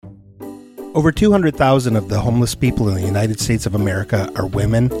Over 200,000 of the homeless people in the United States of America are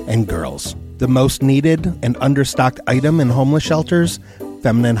women and girls. The most needed and understocked item in homeless shelters,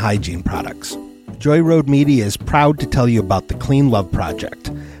 feminine hygiene products. Joy Road Media is proud to tell you about the Clean Love Project.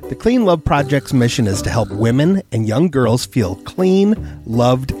 The Clean Love Project's mission is to help women and young girls feel clean,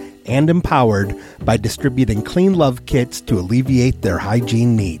 loved, and empowered by distributing Clean Love kits to alleviate their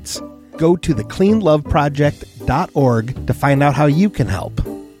hygiene needs. Go to thecleanloveproject.org to find out how you can help.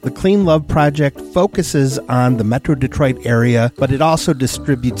 The Clean Love Project focuses on the Metro Detroit area, but it also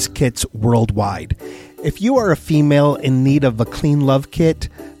distributes kits worldwide. If you are a female in need of a Clean Love kit,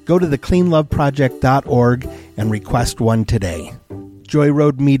 go to thecleanloveproject.org and request one today. Joy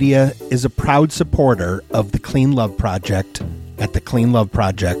Road Media is a proud supporter of the Clean Love Project at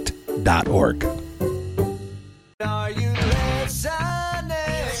thecleanloveproject.org. Are you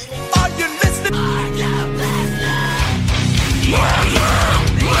listening? Are you listening? Are you listening? Yo, are you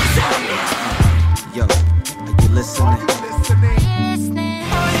listening?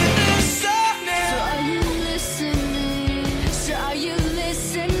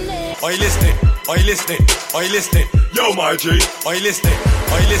 Are you listening? Are you listening? Are you listening? Yo, my G. Are you listening?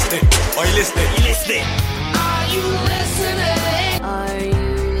 Are you listening? Are you listening? Are you listening? Are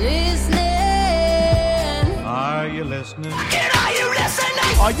you listening? Are you listening? Are you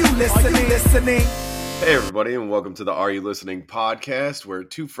listening? Are you listening? Are you listening? Hey everybody, and welcome to the Are You Listening podcast, where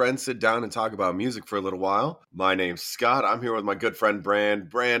two friends sit down and talk about music for a little while. My name's Scott. I'm here with my good friend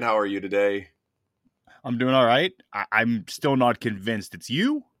Brand. Brand, how are you today? I'm doing all right. I'm still not convinced it's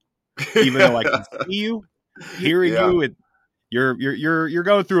you, even though I can see you, hearing you. You're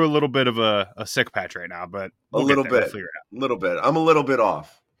going through a little bit of a sick patch right now, but we'll a little get there. bit, We'll figure it out. little bit. I'm a little bit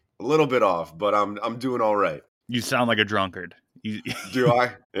off, but I'm doing all right. You sound like a drunkard. Do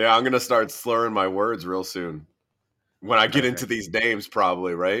I? Yeah, I'm gonna start slurring my words real soon when I get into these names,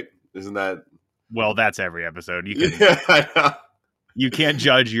 probably. Right? Isn't that? Well, that's every episode. Yeah, I know. You can't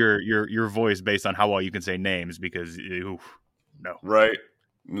judge your voice based on how well you can say names because no. Right.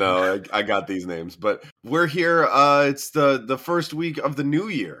 No, I got these names, but we're here. It's the first week of the new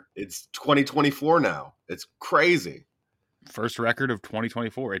year. It's 2024 now. It's crazy. First record of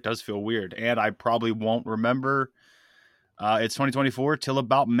 2024. It does feel weird, and I probably won't remember it's 2024 till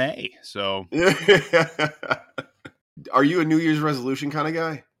about May. So, are you a New Year's resolution kind of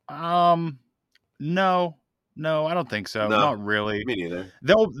guy? No, I don't think so. No, not really. Me neither.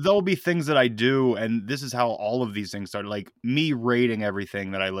 There'll be things that I do, and this is how all of these things started. Like me rating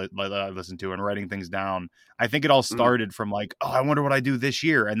everything that I listen to and writing things down. I think it all started from like, oh, I wonder what I do this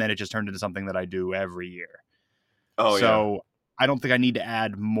year, and then it just turned into something that I do every year. Oh, so yeah. I don't think I need to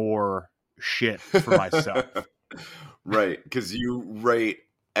add more shit for myself. Right, because you rate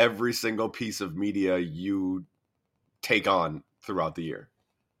every single piece of media you take on throughout the year.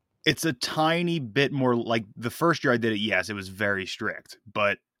 It's a tiny bit more like the first year I did it. Yes, it was very strict,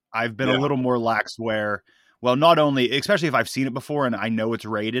 but I've been a little more lax where, well, not only, especially if I've seen it before and I know it's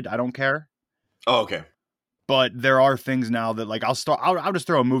rated, I don't care. Oh, okay. But there are things now that like I'll just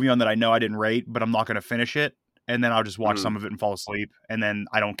throw a movie on that I know I didn't rate, but I'm not going to finish it. And then I'll just watch some of it and fall asleep. And then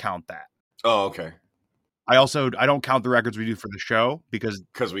I don't count that. Oh, okay. I don't count the records we do for the show because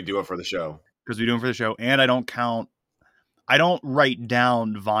we do it for the show. And I don't write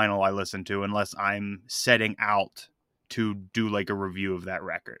down vinyl I listen to unless I'm setting out to do like a review of that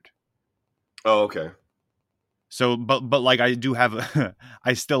record. Oh, okay. So, but like I do have,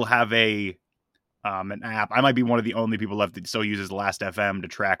 I still have an app. I might be one of the only people left that still uses Last.fm to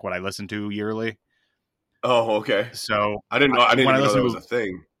track what I listen to yearly. Oh, okay. So I didn't know that was a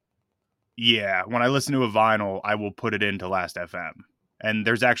thing. Yeah. When I listen to a vinyl, I will put it into Last.fm. And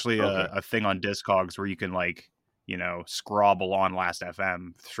there's actually a thing on Discogs where you can like, scrobble on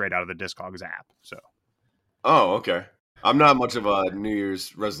Last.fm straight out of the Discogs app. So. Oh, okay. I'm not much of a New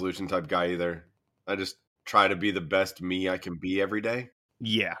Year's resolution type guy either. I just try to be the best me I can be every day.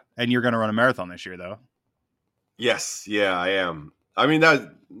 Yeah. And you're going to run a marathon this year, though. Yes. Yeah, I am. I mean, that's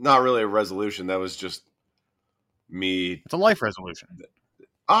not really a resolution. That was just me. It's a life resolution.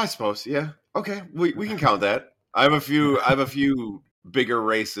 I suppose. Yeah. Okay. We can count that. I have a few bigger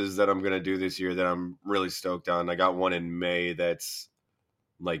races that I'm going to do this year that I'm really stoked on. I got one in May that's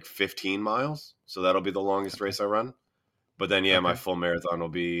like 15 miles. So that'll be the longest race I run. But then, my full marathon will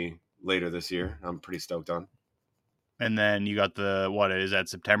be later this year. I'm pretty stoked on. And then you got what is that,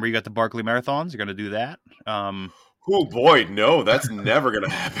 September? You got the Barkley Marathons. You're going to do that? Oh, boy. No, that's never going to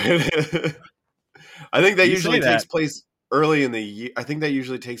happen. I think that usually takes place early in the year. I think that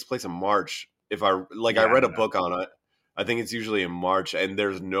usually takes place in March. If I read a book on it. I think it's usually in March, and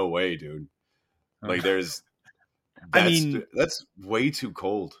there's no way, dude. Like, that's way too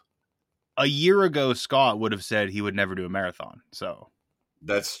cold. a year ago, Scott would have said he would never do a marathon. So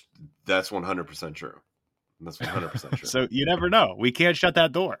That's 100% true. That's 100% true. So you never know. We can't shut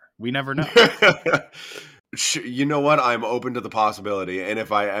that door. We never know. You know what? I'm open to the possibility. And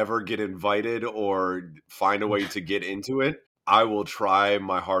if I ever get invited or find a way to get into it, I will try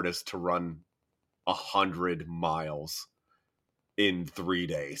my hardest to run 100 miles in 3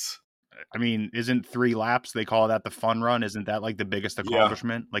 days. I mean, isn't 3 laps? They call that the fun run. Isn't that like the biggest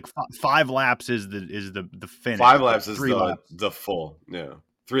accomplishment? Like 5 laps is the finish. 5 laps is laps. the full. Yeah.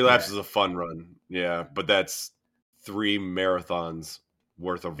 3 laps is a fun run. Yeah. But that's 3 marathons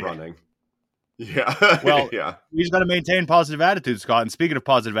worth of running. Yeah. Well, yeah. We just got to maintain positive attitudes, Scott. And speaking of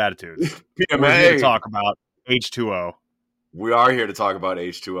positive attitudes, PMA. we're here to talk about H2O. We are here to talk about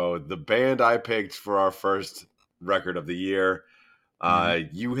H2O, the band I picked for our first record of the year.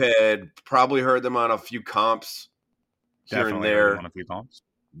 You had probably heard them on a few comps here and there. On a few comps.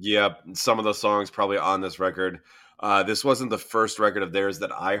 Yeah, some of the songs probably on this record. This wasn't the first record of theirs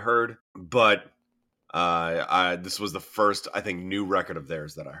that I heard, but this was the first, I think, new record of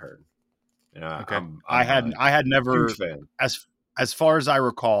theirs that I heard. Okay. I'm I had never, huge fan. as far as I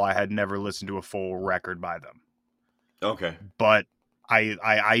recall, I had never listened to a full record by them. Okay, but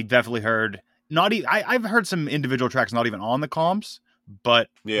I definitely heard I've heard some individual tracks not even on the comps, but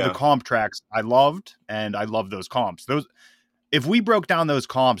the comp tracks I loved, and I love those comps. Those, if we broke down those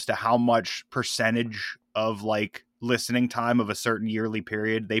comps to how much percentage of like listening time of a certain yearly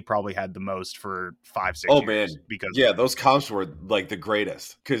period, they probably had the most for 5-6 years. Man, because those comps were like the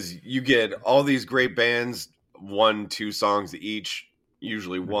greatest, because you get all these great bands, 1-2 songs each,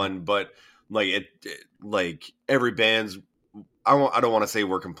 usually one, but like like every band's, I don't want to say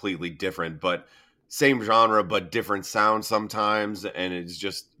we're completely different, but same genre but different sound sometimes, and it's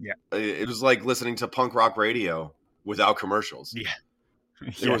just it was like listening to punk rock radio without commercials.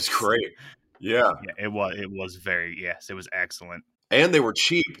 It was great. It was it was excellent, and they were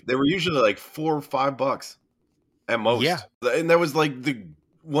cheap. They were usually like $4 or $5 at most. And that was like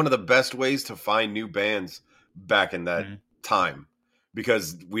one of the best ways to find new bands back in that time,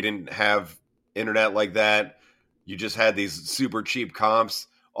 because we didn't have internet like that. You just had these super cheap comps,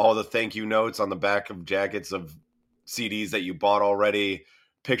 all the thank you notes on the back of jackets of CDs that you bought already,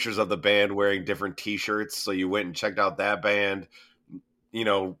 pictures of the band wearing different t-shirts, so you went and checked out that band,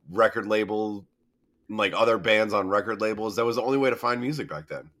 record label, like other bands on record labels. That was the only way to find music back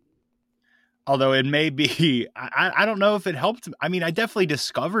then. Although it may be, I don't know if it helped. I mean, I definitely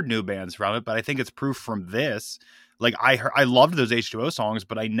discovered new bands from it, but I think it's proof from this. Like I loved those H2O songs,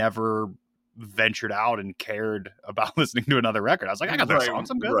 but I never ventured out and cared about listening to another record. I was like, I got their songs,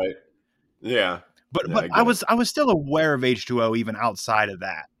 I'm good. Right. Yeah. But I was still aware of H2O even outside of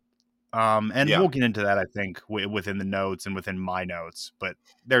that. And we'll get into that, I think, within the notes and within my notes. But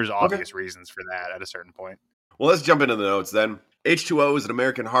there's obvious reasons for that at a certain point. Well, let's jump into the notes then. H2O is an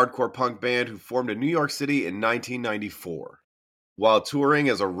American hardcore punk band who formed in New York City in 1994. While touring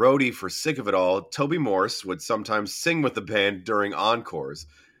as a roadie for Sick of It All, Toby Morse would sometimes sing with the band during encores.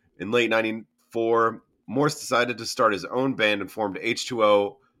 In late 94, Morse decided to start his own band and formed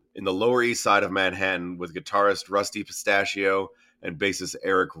H2O in the Lower East Side of Manhattan with guitarist Rusty Pistachio and bassist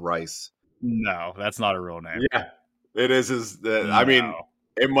Eric Rice. No, that's not a real name. Yeah, it is his. I mean,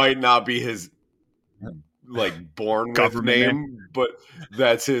 it might not be his like born with name, but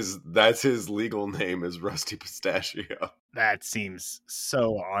that's his legal name is Rusty Pistachio. That seems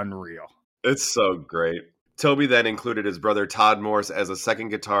so unreal. It's so great. Toby then included his brother Todd Morse as a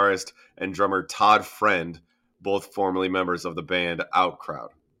second guitarist and drummer Todd Friend, both formerly members of the band Outcrowd.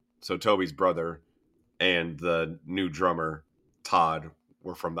 So Toby's brother and the new drummer Todd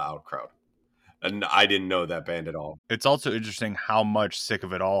were from the Outcrowd. And I didn't know that band at all. It's also interesting how much Sick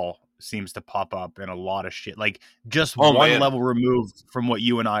of It All seems to pop up in a lot of shit. Like just one level removed from what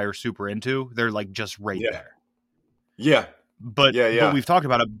you and I are super into. They're like just right there. Yeah. But we've talked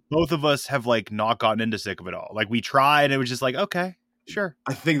about it. Both of us have like not gotten into Sick of It All. Like we tried and it was just like, okay, sure.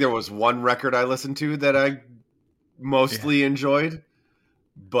 I think there was one record I listened to that I mostly enjoyed,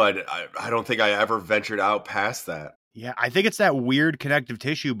 but I don't think I ever ventured out past that. Yeah, I think it's that weird connective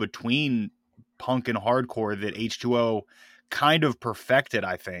tissue between punk and hardcore that H2O kind of perfected,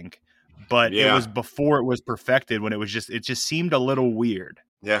 I think. But it was before it was perfected, when it just seemed a little weird.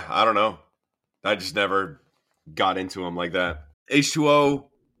 Yeah, I don't know. I just never got into them like that. H2O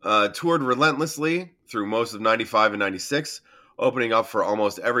toured relentlessly through most of 95 and 96, opening up for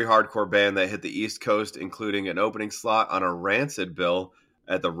almost every hardcore band that hit the East Coast, including an opening slot on a Rancid bill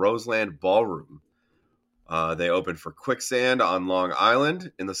at the Roseland Ballroom. They opened for Quicksand on Long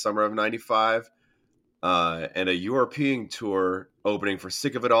Island in the summer of 95. and a European tour opening for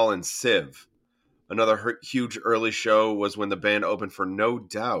Sick of It All and Civ. Another huge early show was when the band opened for No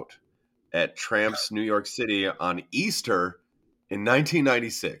Doubt at Tramps New York City on Easter in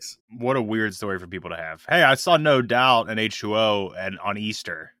 1996. What a weird story for people to have. Hey, I saw No Doubt and H2O and on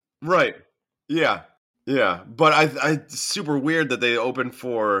Easter. Right. Yeah. Yeah. But I super weird that they opened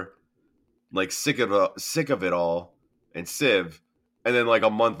for like Sick of It All and Civ, and then like a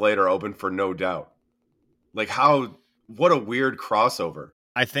month later opened for No Doubt. Like what a weird crossover.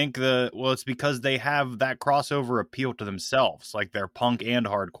 I think it's because they have that crossover appeal to themselves. Like they're punk and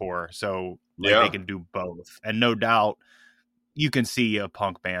hardcore. So they can do both. And No Doubt, you can see a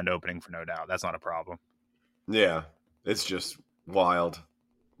punk band opening for No Doubt. That's not a problem. Yeah. It's just wild.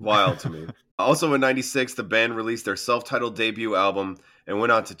 Wild to me. Also in 96, the band released their self-titled debut album and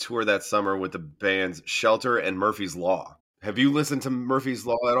went on to tour that summer with the bands Shelter and Murphy's Law. Have you listened to Murphy's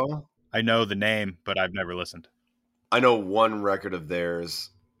Law at all? I know the name, but I've never listened. I know one record of theirs,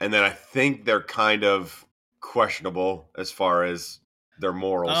 and then I think they're kind of questionable as far as their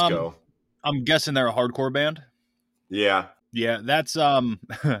morals go. I'm guessing they're a hardcore band. Yeah. Yeah, that's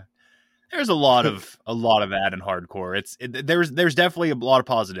there's a lot of that in hardcore. There's definitely a lot of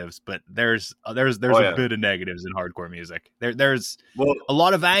positives, but there's a bit of negatives in hardcore music. There's a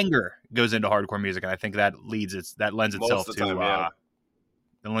lot of anger goes into hardcore music, and I think that lends itself to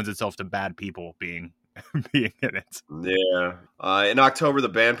it lends itself to bad people being in it. Yeah. In October, the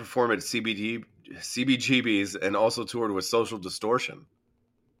band performed at CBGB's and also toured with Social Distortion.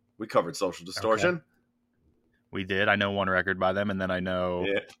 We covered Social Distortion. Okay. We did. I know one record by them, and then I know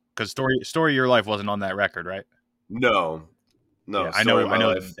because Story of Your Life wasn't on that record, right? No. Yeah, I know,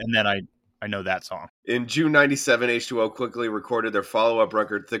 and then I know that song. In June 97, H2O quickly recorded their follow-up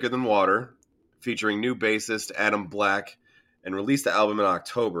record, Thicker Than Water, featuring new bassist Adam Black, and released the album in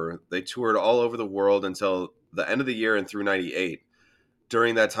October. They toured all over the world until the end of the year and through 98.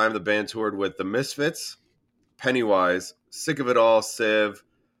 During that time, the band toured with The Misfits, Pennywise, Sick of It All, Civ,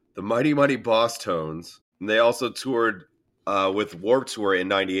 the Mighty Mighty Boss Tones, and they also toured with Warped Tour in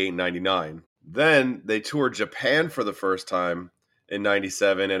 98 and 99. Then they toured Japan for the first time in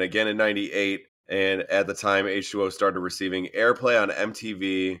 97 and again in 98. And at the time, H2O started receiving airplay on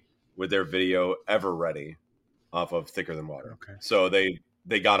MTV with their video Ever Ready off of Thicker Than Water. Okay. So they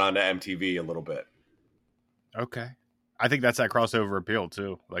got onto MTV a little bit. Okay. I think that's that crossover appeal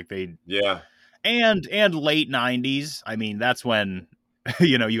too. Like and late 90s. I mean, that's when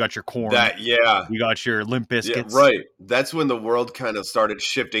you got your Korn. You got your Limp Bizkits. Yeah, right. That's when the world kind of started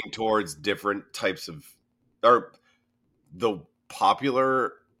shifting towards different types of, or the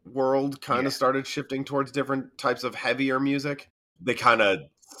popular world kind of started shifting towards different types of heavier music. They kind of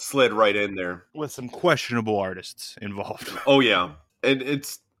slid right in there with some questionable artists involved. Oh yeah. And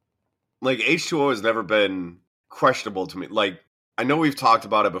it's like H2O has never been questionable to me. Like, I know we've talked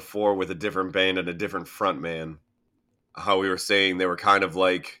about it before with a different band and a different frontman, how we were saying they were kind of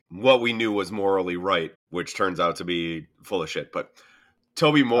like what we knew was morally right, which turns out to be full of shit. But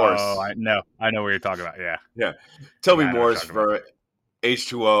Toby Morse. Oh, I know what you're talking about. Yeah. Yeah. Toby Morse for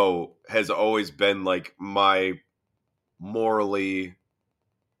H2O has always been like my morally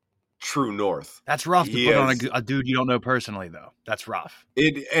true north. That's rough to put on a dude you don't know personally, though. That's rough.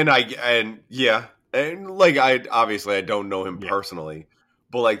 And like I don't know him personally,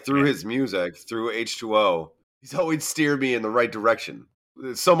 but like through his music, through H2O, he's always steered me in the right direction.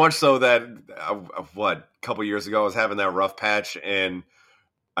 So much so that a couple years ago I was having that rough patch and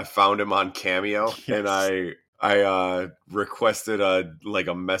I found him on Cameo and I requested a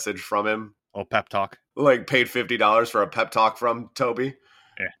message from him. Oh, pep talk. Like paid $50 for a pep talk from Toby.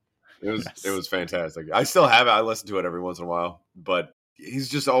 It was fantastic. I still have it. I listen to it every once in a while, but he's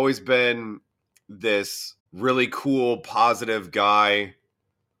just always been this really cool, positive guy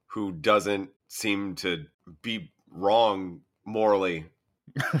who doesn't seem to be wrong morally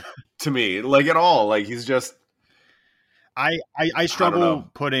to me, like at all. Like he's just. I struggle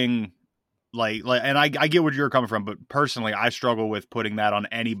putting and I get where you're coming from, but personally, I struggle with putting that on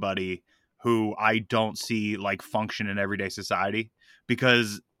anybody who I don't see like function in everyday society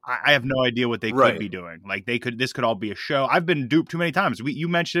because I have no idea what they could be doing. Like this could all be a show. I've been duped too many times. You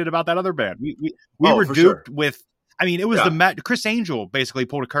mentioned it about that other band. We were duped with, I mean, it was Chris Angel basically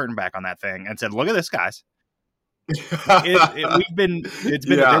pulled a curtain back on that thing and said, look at this, guys.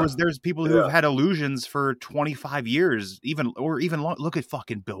 There's people who have had illusions for 25 years, even look at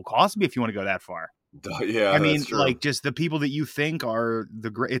fucking Bill Cosby if you want to go that far. Yeah, I mean, like just the people that you think are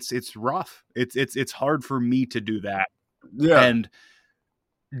the great. It's rough. It's hard for me to do that. Yeah. And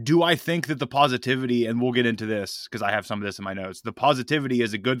do I think that the positivity, and we'll get into this because I have some of this in my notes, the positivity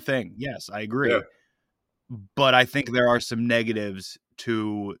is a good thing. Yes, I agree. Yeah. but I think there are some negatives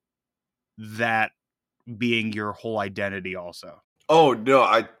to that being your whole identity also. Oh no,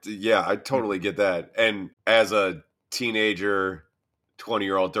 I totally get that. And as a teenager,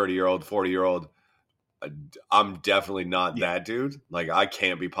 20-year-old, 30-year-old, 40-year-old, I'm definitely not that dude. Like I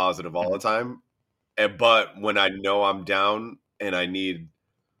can't be positive all the time. But when I know I'm down and I need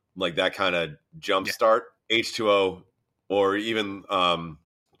like that kind of jump start, H2O, or even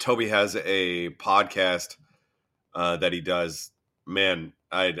Toby has a podcast that he does. Man,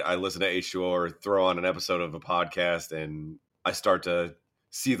 I listen to H2O or throw on an episode of a podcast and I start to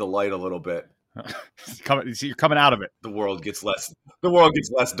see the light a little bit. You're coming out of it. The world gets less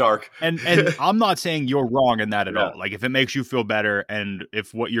dark. And I'm not saying you're wrong in that at all. Like if it makes you feel better and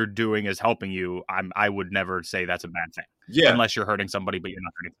if what you're doing is helping you, I would never say that's a bad thing. Yeah. Unless you're hurting somebody, but you're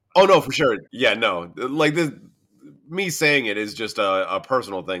not hurting somebody. Oh no, for sure. Yeah, no. Like me saying it is just a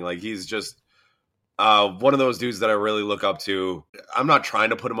personal thing. Like he's just one of those dudes that I really look up to. I'm not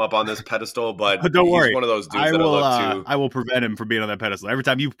trying to put him up on this pedestal, but don't worry. He's one of those dudes that I look to. I will prevent him from being on that pedestal. Every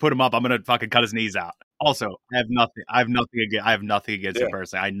time you put him up, I'm gonna fucking cut his knees out. Also, I have nothing against him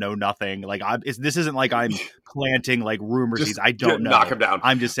personally. I know nothing. Like this isn't like I'm planting like rumors. Just I don't know. Knock him down.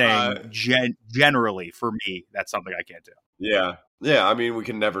 I'm just saying generally for me, that's something I can't do. Yeah. Yeah. I mean, we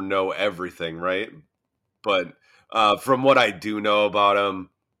can never know everything, right? But from what I do know about him,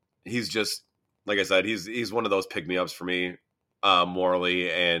 he's just, like I said, he's one of those pick-me-ups for me,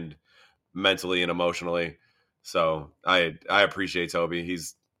 morally and mentally and emotionally. So I appreciate Toby.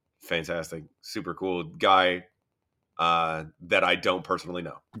 He's fantastic, super cool guy that I don't personally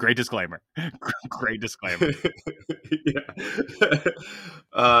know. Great disclaimer. Great disclaimer.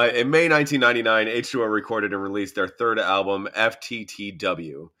 In May 1999, H2O recorded and released their third album,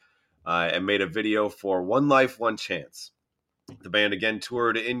 F.T.T.W, and made a video for One Life, One Chance. The band again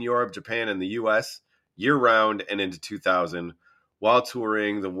toured in Europe, Japan, and the U.S. year-round and into 2000. While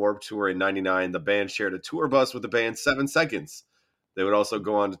touring the Warped Tour in 99, the band shared a tour bus with the band 7 Seconds. They would also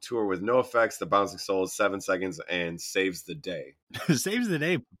go on to tour with NoFX, The Bouncing Souls, 7 Seconds, and Saves the Day. Saves the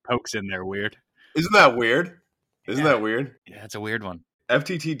Day pokes in there weird. Isn't that weird? Isn't that weird? Yeah, it's a weird one.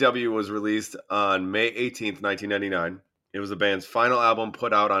 F.T.T.W was released on May 18th, 1999. It was the band's final album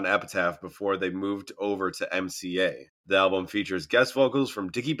put out on Epitaph before they moved over to MCA. The album features guest vocals from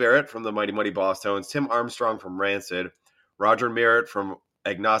Dickie Barrett from the Mighty Mighty Boss Tones, Tim Armstrong from Rancid, Roger Merritt from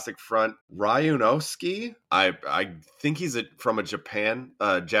Agnostic Front, Ryunosuke. I think he's from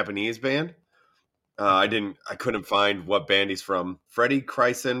a Japanese band. I couldn't find what band he's from. Freddie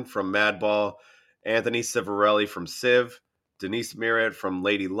Kryson from Madball, Anthony Civarelli from Civ, Denise Merritt from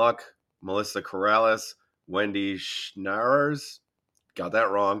Lady Luck, Melissa Corrales, Wendy Schnarers, got that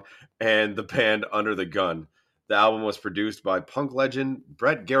wrong, and the band Under the Gun. The album was produced by punk legend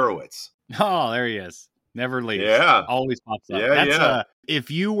Brett Garowitz. Oh, there he is. Never leaves. Yeah. Always pops up. Yeah,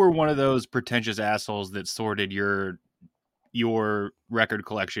 if you were one of those pretentious assholes that sorted your record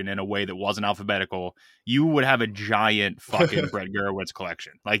collection in a way that wasn't alphabetical, you would have a giant fucking Brett Garowitz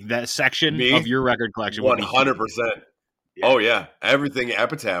collection. Like that section of your record collection. 100%. Yeah. Oh yeah. Everything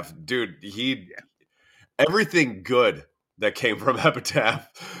Epitaph. Dude, everything good that came from Epitaph,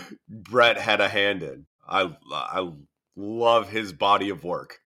 Brett had a hand in. I love his body of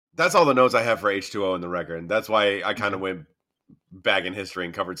work. That's all the notes I have for H2O in the record. And that's why I kind of went back in history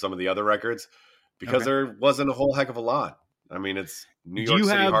and covered some of the other records, because there wasn't a whole heck of a lot. I mean, it's New York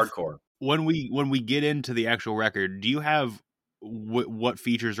City hardcore. When we get into the actual record, do you have what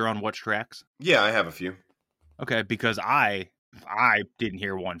features are on which tracks? Yeah, I have a few. Okay, because I didn't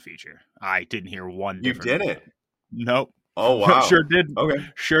hear one feature. I didn't hear one. You didn't? Nope. Oh wow. Sure did. Okay.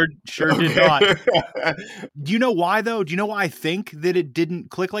 Sure did not. Do you know why though? Do you know why I think that it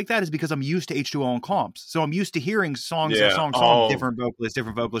didn't click like that? Is because I'm used to H2O on comps. So I'm used to hearing song, different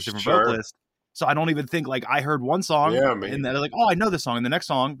vocalists. So I don't even think like I heard one song and then like, oh, I know this song. And the next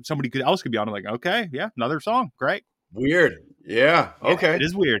song, somebody else could be on. I'm like, okay, yeah, another song. Great. Weird. Yeah. Okay. It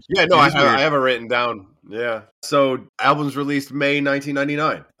is weird. Yeah, no, I have it written down. Yeah. So albums released May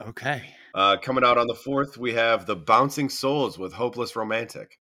 1999. Okay. Coming out on the 4th, we have The Bouncing Souls with Hopeless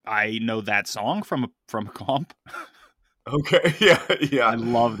Romantic. I know that song from a comp. Okay. Yeah. I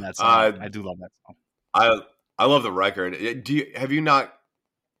love that song. I do love that song. I love the record. Have you not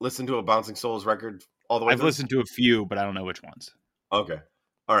listened to a Bouncing Souls record all the way? I've listened to a few, but I don't know which ones. Okay.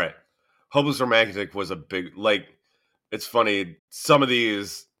 All right. Hopeless Romantic was a big, like, it's funny. Some of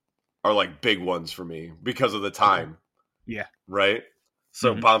these are like big ones for me because of the time. Okay. Yeah. Right?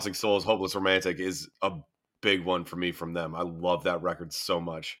 So Bouncing Souls, Hopeless Romantic is a big one for me from them. I love that record so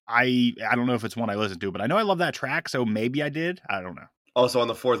much. I don't know if it's one I listened to, but I know I love that track, so maybe I did. I don't know. Also on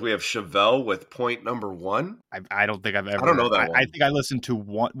the 4th, we have Chevelle with Point Number 1. I don't think I've ever. I don't know that one. I think I listened to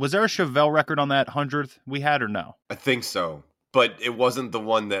one. Was there a Chevelle record on that 100th we had or no? I think so, but it wasn't the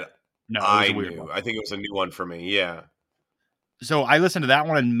one that No, it was I a weird knew. one. I think it was a new one for me. Yeah. So I listened to that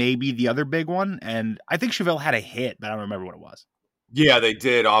one and maybe the other big one, and I think Chevelle had a hit, but I don't remember what it was. Yeah, they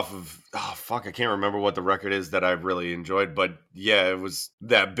did off of, I can't remember what the record is that I really enjoyed, but yeah, it was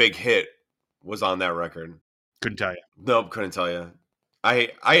that big hit was on that record. Couldn't tell you. Nope, couldn't tell you.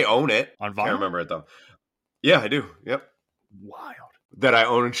 I own it. On vinyl? Can't remember it though. Yeah, I do. Yep. Wild. That I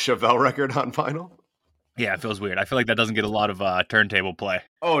own a Chevelle record on vinyl? Yeah, it feels weird. I feel like that doesn't get a lot of turntable play.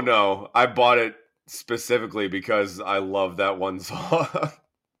 Oh no, I bought it specifically because I love that one song.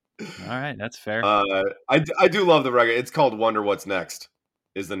 All right, that's fair. I do love the record. It's called Wonder What's Next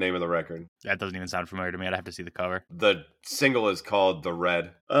is the name of the record. That doesn't even sound familiar to me. I'd have to see the cover. The single is called The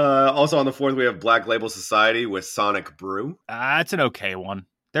Red. Also on the 4th, we have Black Label Society with Sonic Brew. It's an okay one.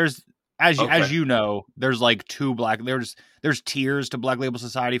 There's as you know, there's like there's tiers to Black Label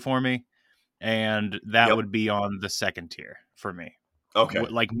Society for me, and that would be on the second tier for me. Okay,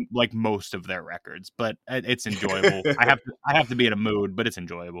 like most of their records, but it's enjoyable. I have to be in a mood, but it's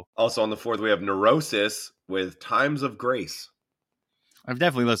enjoyable. Also on the 4th, we have Neurosis with Times of Grace. I've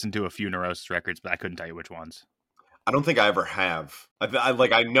definitely listened to a few Neurosis records, but I couldn't tell you which ones. I don't think I ever have.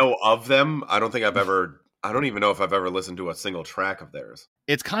 I know of them. I don't even know if I've ever listened to a single track of theirs.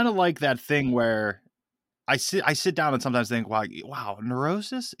 It's kind of like that thing where I sit down and sometimes think, wow,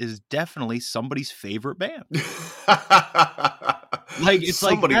 Neurosis is definitely somebody's favorite band. Like it's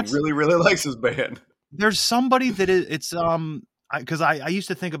somebody like really, really likes his band. There's somebody that it's because I used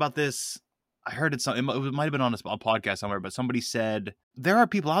to think about this. I heard it might have been on a podcast somewhere, but somebody said there are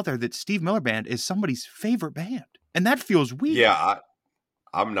people out there that Steve Miller Band is somebody's favorite band, and that feels weird. Yeah,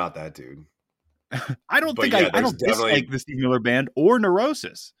 I'm not that dude. I don't dislike the Steve Miller Band or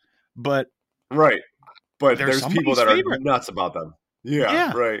Neurosis, but right. But there's people that favorite. Are nuts about them.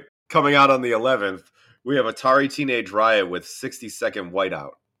 Yeah, right. Coming out on the 11th, we have Atari Teenage Riot with 60-Second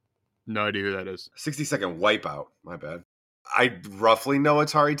Whiteout. No idea who that is. 60-Second Wipeout. My bad. I roughly know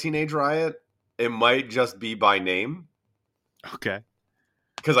Atari Teenage Riot. It might just be by name. Okay.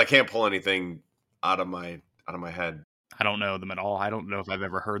 Because I can't pull anything out of my head. I don't know them at all. I don't know if I've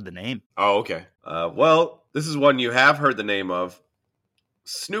ever heard the name. Oh, okay. Well, this is one you have heard the name of.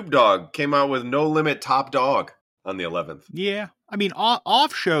 Snoop Dogg came out with No Limit Top Dog on the 11th. Yeah. I mean,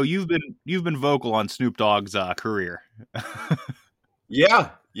 off show, you've been vocal on Snoop Dogg's career. Yeah.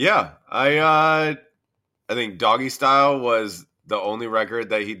 I think Doggy Style was the only record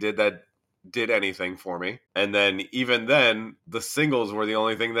that he did that did anything for me. And then even then, the singles were the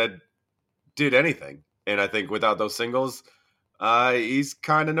only thing that did anything. And I think without those singles, he's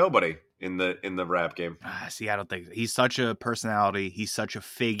kind of nobody in the rap game. See, I don't think he's such a personality. He's such a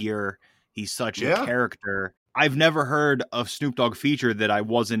figure. He's such a character. I've never heard a Snoop Dogg feature that I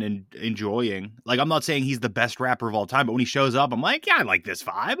wasn't enjoying. Like, I'm not saying he's the best rapper of all time, but when he shows up, I'm like, yeah, I like this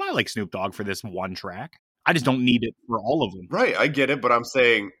vibe. I like Snoop Dogg for this one track. I just don't need it for all of them. Right, I get it, but I'm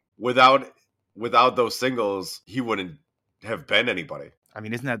saying without those singles, he wouldn't have been anybody. I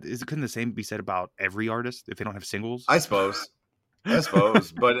mean, couldn't the same be said about every artist if they don't have singles? I suppose.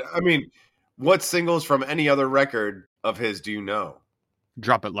 But I mean, what singles from any other record of his do you know?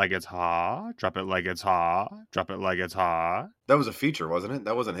 Drop It Like It's Hot, Drop It Like It's Hot, Drop It Like It's Hot. That was a feature, wasn't it?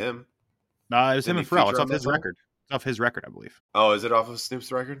 That wasn't him. It was him and Pharrell. It's off his record. It's off his record, I believe. Oh, is it off of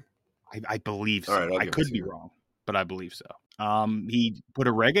Snoop's record? I believe so. All right, I could be wrong, but I believe so. He put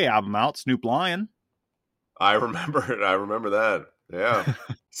a reggae album out, Snoop Lion. I remember it. I remember that. Yeah.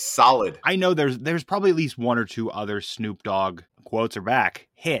 Solid. I know there's probably at least one or two other Snoop Dogg quotes are back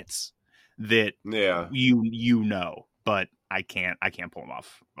hits that you know, but I can't pull them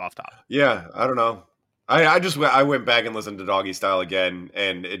off top. Yeah, I don't know. I went back and listened to Doggy Style again,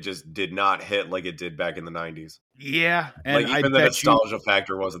 and it just did not hit like it did back in the 90s. Yeah, and like even the nostalgia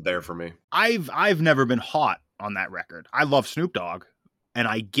factor wasn't there for me. I've never been hot on that record. I love Snoop Dogg, and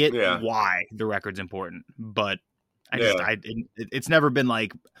I get why the record's important, but it's never been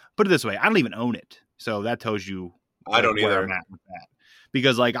like, put it this way, I don't even own it, so that tells you I don't where either. I'm at with that,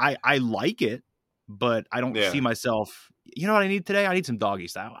 because like I like it, but I don't see myself. You know what I need today? I need some Doggy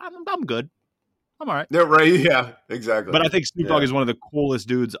Style. I'm good. I'm all right. Yeah, right. Yeah, exactly. But I think Snoop Dogg is one of the coolest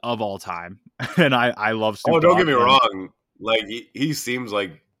dudes of all time, and I love Snoop Dogg. Oh, don't get me wrong. Like he seems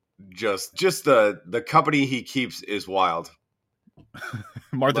like just the company he keeps is wild.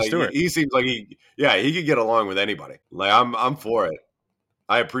 Martha Stewart. He seems like he could get along with anybody. Like I'm for it.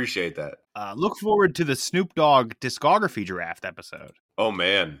 I appreciate that. Look forward to the Snoop Dogg discography draft episode. Oh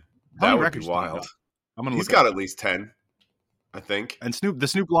man, that would be wild. I'm gonna. He's got at least 10. I think. And the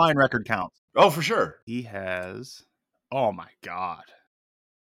Snoop Lion record counts. Oh, for sure. He has, oh my God,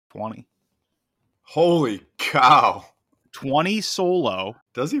 20. Holy cow. 20 solo,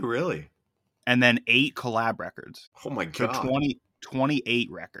 Does he really? and then 8 collab records. Oh my So God.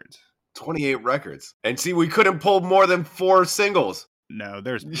 28 records. 28 records. And see, we couldn't pull more than 4 singles. No,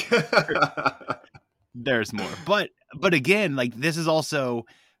 there's more. But again, like, this is also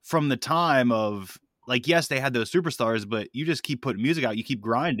from the time of, like, yes, they had those superstars, but you just keep putting music out, you keep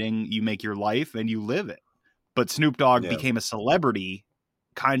grinding, you make your life and you live it. But Snoop Dogg became a celebrity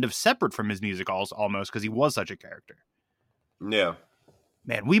kind of separate from his music almost, because he was such a character. Yeah.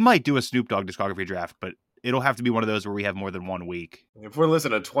 Man, we might do a Snoop Dogg discography draft, but it'll have to be one of those where we have more than 1 week. If we're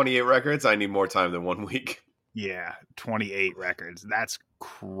listening to 28 records, I need more time than 1 week. Yeah, 28 records. That's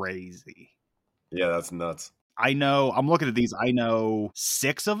crazy. Yeah, that's nuts. I know, I'm looking at these, I know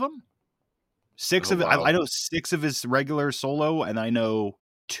 6 of them. Wow. I know 6 of his regular solo, and I know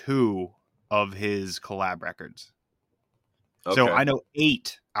 2 of his collab records. Okay. So I know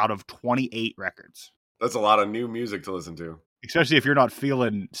 8 out of 28 records. That's a lot of new music to listen to. Especially if you're not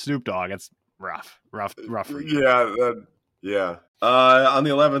feeling Snoop Dogg, it's rough for you. Yeah. On the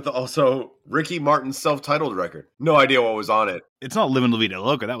 11th, also Ricky Martin's self-titled record. No idea what was on it. It's not Livin' La Vida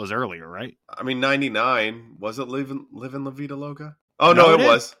Loca. That was earlier, right? I mean, 99. Was it Livin' La Vida Loca? Oh, no, it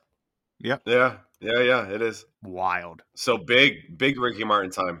was. Yep. Yeah, it is. Wild. So big Ricky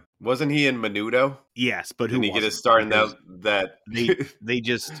Martin time. Wasn't he in Menudo? Yes, but Didn't he get his start in that? they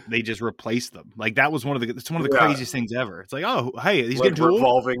just replaced them. Like, that was one of the craziest things ever. It's like, oh, hey, he's getting too old.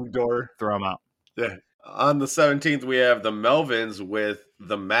 Revolving door. Throw him out. Yeah. On the 17th, we have the Melvins with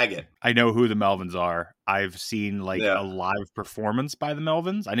The Maggot. I know who the Melvins are. I've seen a live performance by the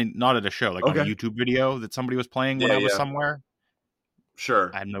Melvins. I didn't, not at a show, on a YouTube video that somebody was playing when I was somewhere.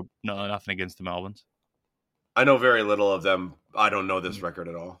 Sure. I have no nothing against the Melvins. I know very little of them. I don't know this record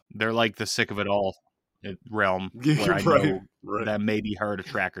at all. They're like the Sick of It All realm, where I know that maybe heard a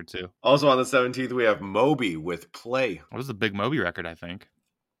track or two. Also on the 17th, we have Moby with Play. What was the big Moby record, I think?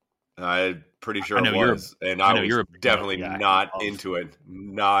 I'm pretty sure it was. And I was definitely not into it.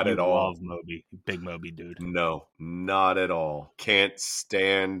 Not at all. Love Moby. Big Moby dude. No, not at all. Can't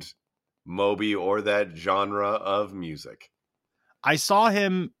stand Moby or that genre of music. I saw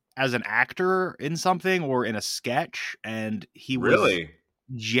him as an actor in something or in a sketch, and he was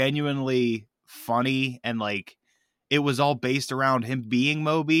genuinely funny, and it was all based around him being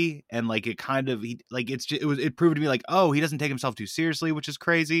Moby, and it proved to me he doesn't take himself too seriously, which is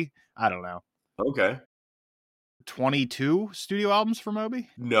crazy. I don't know. Okay. 22 studio albums for Moby?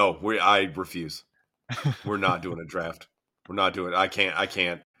 No, I refuse. We're not doing a draft. We're not doing it. I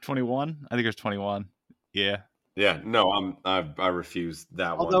can't. 21? I think there's 21. Yeah. Yeah, no, I refuse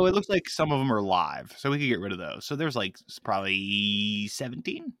that one. Although it looks like some of them are live, so we could get rid of those. So there's probably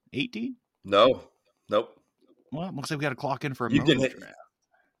 17, 18? Nope. Well, it looks like we got to clock in for a Moby draft.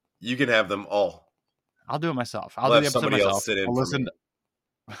 You can have them all. I'll do it myself. I'll do the episode myself. Else sit in for me.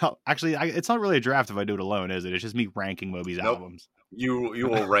 Well, actually, it's not really a draft if I do it alone, is it? It's just me ranking Moby's albums. You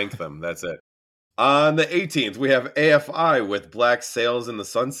will rank them. That's it. On the 18th, we have AFI with Black Sails in the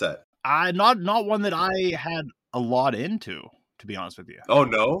Sunset. Not one that I had a lot into, to be honest with you. Oh,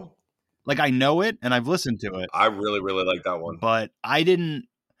 no? I know it, and I've listened to it. I really, really like that one. But I didn't...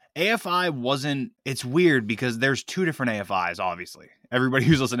 AFI wasn't... It's weird, because there's 2 different AFIs, obviously. Everybody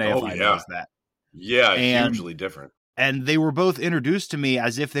who's listening to AFI knows that. Yeah, hugely different. And they were both introduced to me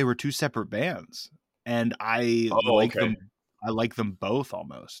as if they were 2 separate bands. And I like them. I like them both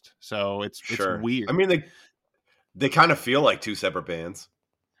almost. So it's weird. I mean, they kind of feel like 2 separate bands.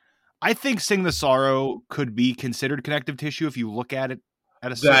 I think Sing the Sorrow could be considered connective tissue if you look at it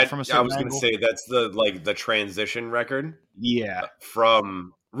from a certain angle. I was going to say that's the transition record. Yeah.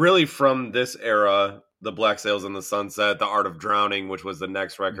 From this era, the Black Sails in the Sunset, the Art of Drowning, which was the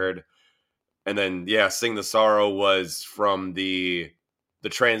next record. And then, Sing the Sorrow was from the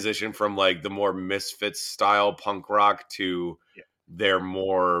transition from the more Misfits style punk rock to their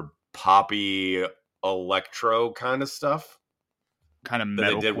more poppy electro kind of stuff. Kind of metalcore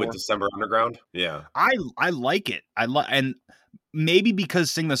that they did with December Underground. Yeah. I like it. And maybe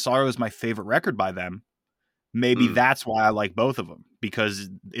because Sing the Sorrow is my favorite record by them, maybe that's why I like both of them, because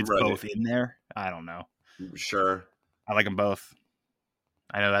it's both in there. I don't know. Sure. I like them both.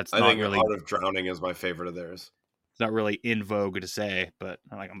 I know I think really... Art of Drowning is my favorite of theirs. It's not really in vogue to say, but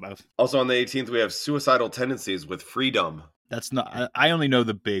I like them both. Also on the 18th, we have Suicidal Tendencies with Freedom. That's not... I only know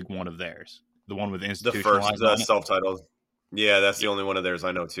the big one of theirs. The one with Institutionalized. The first self-titled. Yeah, that's the only one of theirs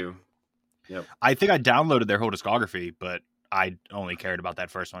I know too. Yep. I think I downloaded their whole discography, but I only cared about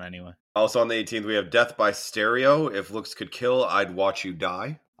that first one anyway. Also on the 18th, we have Death by Stereo. If looks could kill, I'd watch you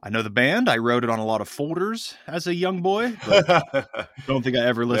die. I know the band. I wrote it on a lot of folders as a young boy, but don't think I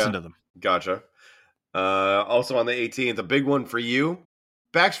ever listened to them. Gotcha. Also on the 18th, a big one for you,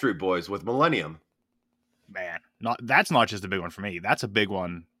 Backstreet Boys with Millennium. Man, that's not just a big one for me. That's a big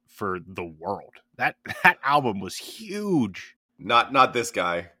one for the world. That album was huge. Not this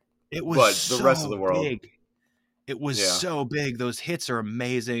guy. It was but so the rest of the world. Big. It was so big. Those hits are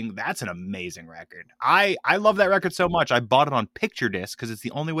amazing. That's an amazing record. I love that record so much. I bought it on picture disc because it's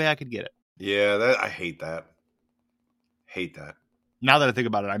the only way I could get it. Yeah, I hate that. Now that I think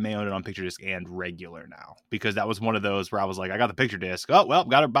about it, I may own it on picture disc and regular now because that was one of those where I was like, I got the picture disc. Oh, well,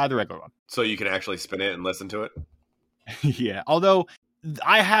 got to buy the regular one. So you can actually spin it and listen to it? Yeah. Although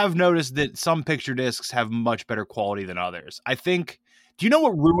I have noticed that some picture discs have much better quality than others. I think... Do you know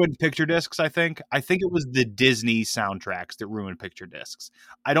what ruined picture discs, I think? I think it was the Disney soundtracks that ruined picture discs.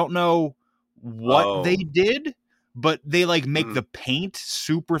 I don't know what they did, but they like make the paint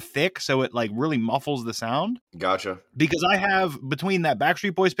super thick so it like really muffles the sound. Gotcha. Because I have, between that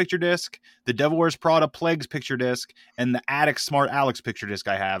Backstreet Boys picture disc, the Devil Wears Prada Plagues picture disc, and the Attic Smart Alex picture disc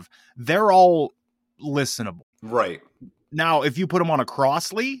I have, they're all listenable. Right. Now, if you put them on a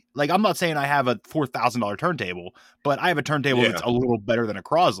Crossley, like I'm not saying I have a $4,000 turntable, but I have a turntable that's a little better than a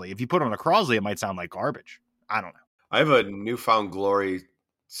Crossley. If you put it on a Crossley, it might sound like garbage. I don't know. I have a Newfound Glory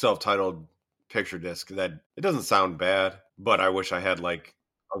self-titled picture disc that it doesn't sound bad, but I wish I had like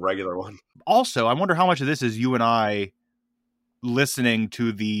a regular one. Also, I wonder how much of this is you and I listening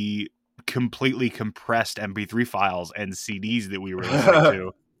to the completely compressed MP3 files and CDs that we were listening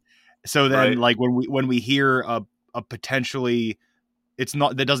to. So then, like when we hear a potentially, it's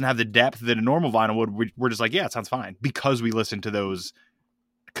not, that doesn't have the depth that a normal vinyl would, we're just like, yeah, it sounds fine because we listened to those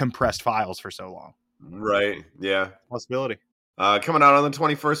compressed files for so long. Right. Yeah. Possibility. Coming out on the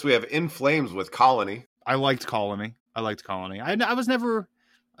 21st, we have In Flames with Colony. I liked Colony. I was never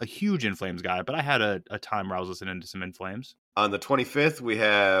a huge In Flames guy, but I had a time where I was listening to some In Flames. On the 25th, we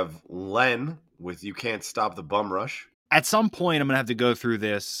have Len with You Can't Stop the Bum Rush. At some point, I'm going to have to go through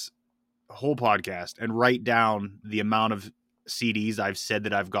this whole podcast and write down the amount of CDs I've said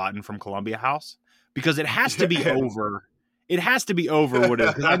that I've gotten from Columbia House, because it has to be over. It has to be over what it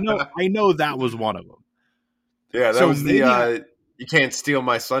is, because I know that was one of them. Yeah, that was the You Can't Steal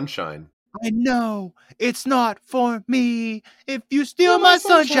My Sunshine. I know it's not for me. If you steal my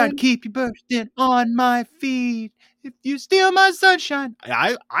sunshine, keep you bursting on my feet. If you steal my sunshine.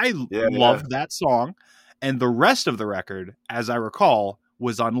 I loved that song, and the rest of the record, as I recall,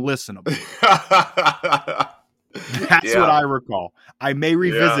 was unlistenable. That's what I recall. I may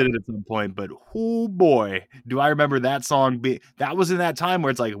revisit it at some point, but oh boy, do I remember that song. That was in that time where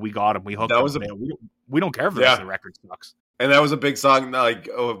it's like, we got him, we hooked him. We don't care if the rest of the record sucks. And that was a big song. Like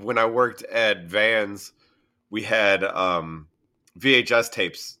when I worked at Vans, we had VHS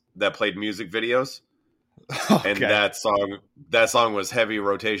tapes that played music videos. Okay. And that song was heavy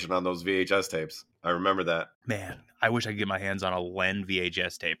rotation on those VHS tapes. I remember that. Man, I wish I could get my hands on a Len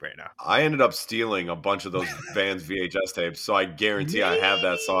VHS tape right now. I ended up stealing a bunch of those Vans VHS tapes, so I guarantee I have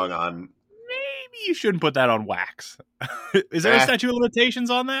that song on. Maybe you shouldn't put that on wax. Is there a statute of limitations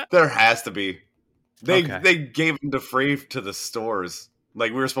on that? There has to be. They gave them to free to the stores.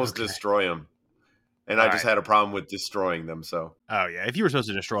 Like, we were supposed to destroy them. And I just had a problem with destroying them, so. Oh, yeah. If you were supposed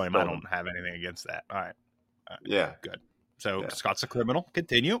to destroy them, I don't have anything against that. All right. Yeah. Good. So, Scott's a criminal.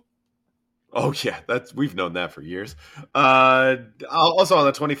 Continue. Oh, yeah. We've known that for years. Also on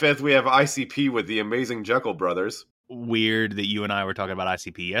the 25th, we have ICP with the Amazing Jekyll Brothers. Weird that you and I were talking about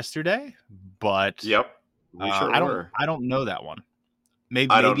ICP yesterday, but. Yep. We sure were. I don't know that one.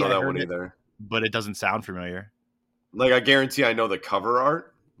 I don't know that one either. But it doesn't sound familiar. Like, I guarantee I know the cover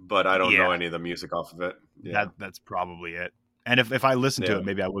art, but I don't know any of the music off of it. Yeah. That's probably it. And if I listened to it,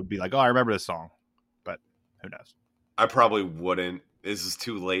 maybe I would be like, oh, I remember this song. But who knows? I probably wouldn't. This is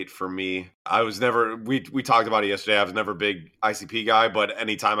too late for me. I was never, we talked about it yesterday. I was never a big ICP guy, but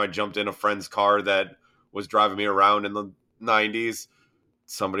anytime I jumped in a friend's car that was driving me around in the 90s,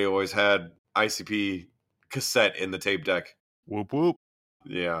 somebody always had ICP cassette in the tape deck. Whoop, whoop.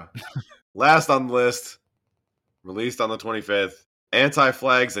 Yeah. Last on the list, released on the 25th,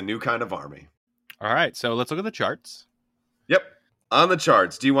 Anti-Flag's A New Kind of Army. All right, so let's look at the charts. Yep. On the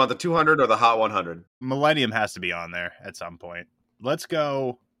charts, do you want the 200 or the Hot 100? Millennium has to be on there at some point. Let's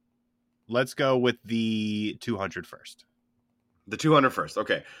go with the 200 first. The 200 first,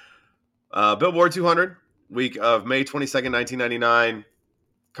 okay. Billboard 200, week of May 22nd, 1999.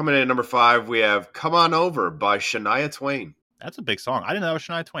 Coming in at number 5, we have Come On Over by Shania Twain. That's a big song. I didn't know that was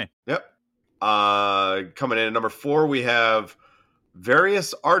Shania Twain. Yep. Coming in at number 4, we have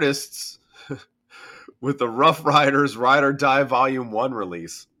various artists with the Rough Riders Ride or Die Volume 1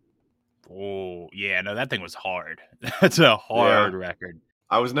 release. Oh, yeah, no, that thing was hard. That's a hard record.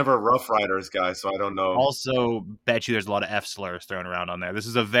 I was never a Rough Riders guy, so I don't know. Also, bet you there's a lot of F slurs thrown around on there. This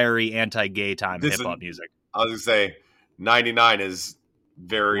is a very anti-gay time in hip-hop music. I was going to say, 99 is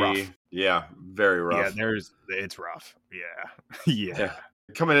very rough. Yeah, very rough. Yeah, it's rough. Yeah.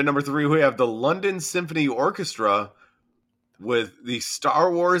 Coming in at number 3, we have the London Symphony Orchestra with the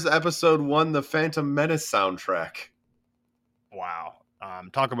Star Wars Episode 1, The Phantom Menace soundtrack. Wow.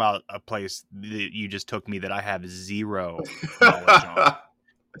 Talk about a place that you just took me that I have zero knowledge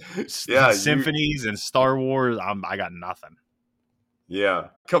on. Symphonies and Star Wars, I got nothing. Yeah.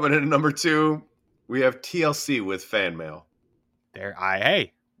 Coming in at number 2, we have TLC with Fan Mail.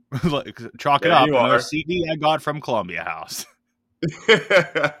 Hey, chalk it up. Another CD I got from Columbia House.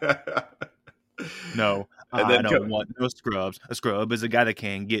 No, I don't want no scrubs. A scrub is a guy that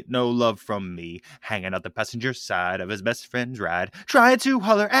can't get no love from me. Hanging out the passenger side of his best friend's ride, trying to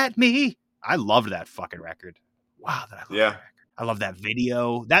holler at me. I loved that fucking record. Wow, that I love that record. I love that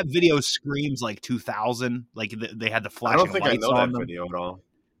video. That video screams like 2000. Like they had the flashing lights on them. I don't think I know that video at all.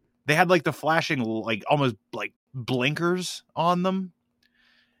 They had like the flashing, like almost like blinkers on them.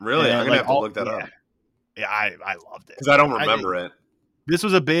 Really? And I'm gonna have to look that up. Yeah, I loved it because I don't remember it. This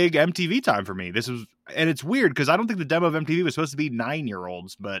was a big MTV time for me. And it's weird because I don't think the demo of MTV was supposed to be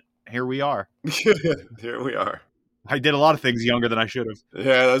 9-year-olds, but here we are. Here we are. I did a lot of things younger than I should have.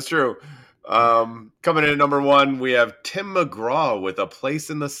 Yeah, that's true. Coming in at number 1, we have Tim McGraw with A Place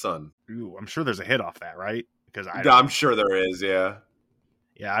in the Sun. Ooh, I'm sure there's a hit off that, right? Because I'm sure there is. Yeah.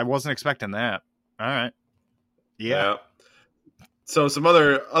 Yeah, I wasn't expecting that. All right. Yeah. So some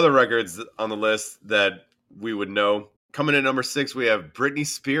other records on the list that we would know. Coming in at number 6, we have Britney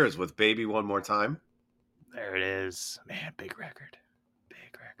Spears with Baby One More Time. There it is. Man, big record.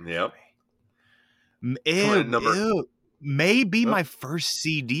 Yep. Maybe my first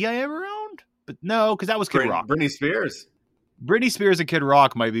CD I ever owned, but no, because that was Kid Rock. Britney Spears. Britney Spears and Kid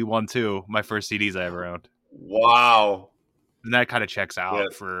Rock might be one too. My first CDs I ever owned. Wow. And that kind of checks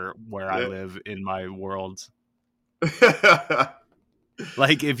out for where I live in my world.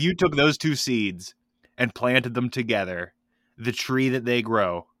 Like if you took those two seeds and planted them together, the tree that they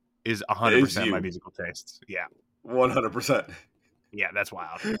grow is 100% my musical tastes. Yeah. 100%. Yeah, that's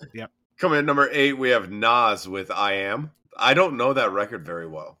wild. Yep. Coming in at number 8, we have Nas with I Am. I don't know that record very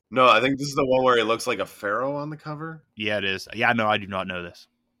well. No, I think this is the one where he looks like a pharaoh on the cover. Yeah, it is. Yeah, no, I do not know this.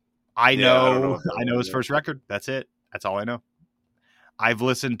 I know his first record. That's it. That's all I know. I've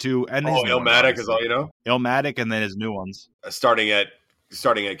listened to Illmatic is all you know? Illmatic and then his new ones. Starting at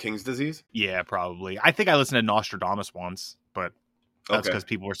King's Disease? Yeah, probably. I think I listened to Nostradamus once, but that's because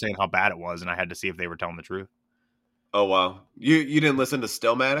people were saying how bad it was, and I had to see if they were telling the truth. Oh wow, you didn't listen to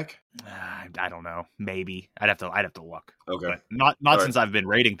Stillmatic? I don't know. Maybe I'd have to look. Okay, but not since I've been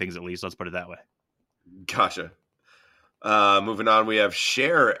rating things. At least let's put it that way. Gotcha. Moving on, we have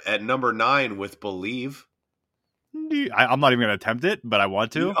Cher at number 9 with Believe. I'm not even going to attempt it, but I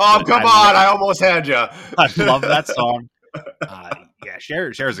want to. Oh come on! I almost had you. I love that song. Yeah,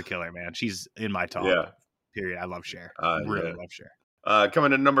 Cher's a killer, man. She's in my top. Yeah. Period. I love Cher. Really love Cher.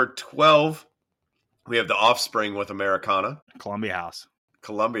 Coming to number 12, we have The Offspring with Americana. Columbia House.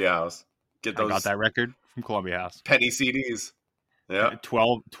 Get those. I got that record from Columbia House. Penny CDs. Yeah.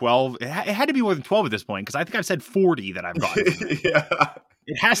 12. It had to be more than 12 at this point because I think I've said 40 that I've gotten. Yeah.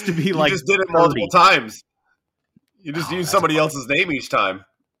 It has to be like. You just did it multiple times. You just used somebody else's name each time.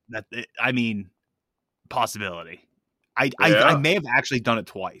 Possibility. I may have actually done it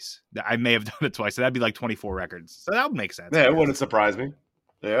twice. So that'd be like 24 recores. So that would make sense. Yeah, it wouldn't surprise me.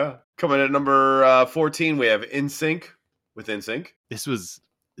 Yeah. Coming at number 14, we have NSYNC with NSYNC.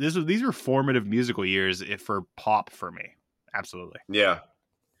 These were formative musical years for pop for me. Absolutely. Yeah.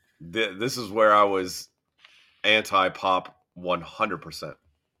 This is where I was anti-pop 100%.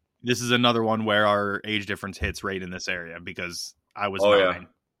 This is another one where our age difference hits right in this area because I was 9.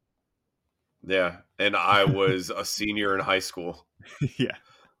 Yeah, and I was a senior in high school.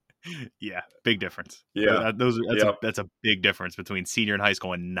 Yeah, big difference. Yeah, that's a big difference between senior in high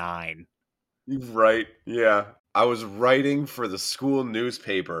school and 9. Right. Yeah, I was writing for the school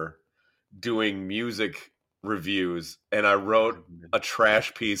newspaper, doing music reviews, and I wrote a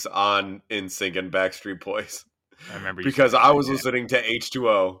trash piece on NSYNC and Backstreet Boys. I remember because I was listening to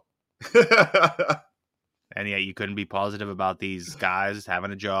H2O. And yet you couldn't be positive about these guys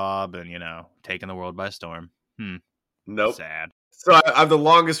having a job and, taking the world by storm. Nope. Sad. So I have the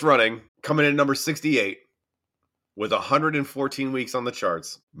longest running coming in at number 68 with 114 weeks on the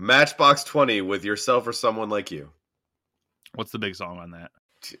charts. Matchbox 20 with Yourself or Someone Like You. What's the big song on that?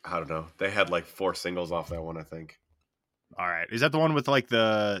 I don't know. They had like 4 singles off that one, I think. All right. Is that the one with like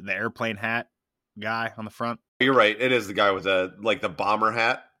the airplane hat guy on the front? You're right. It is the guy with the bomber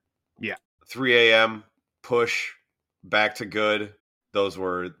hat. Yeah. 3 a.m. Push, Back to Good. Those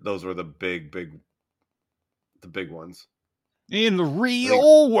were the big ones. In the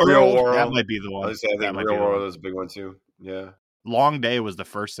real world. That might be the one. I think Real World was a big one too. Yeah. Long Day was the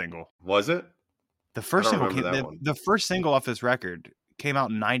first single. Was it? The first single one. The first single off this record came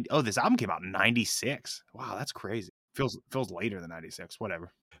out in this album came out in 96. Wow, that's crazy. Feels later than 96.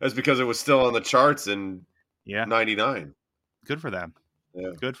 Whatever. That's because it was still on the charts in 99. Good for them.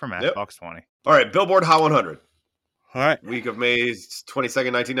 Yeah. Good for Matchbox 20. All right, Billboard Hot 100. All right. Week of May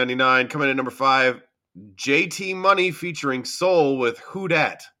 22nd, 1999. Coming in at number 5, JT Money featuring Soul with Who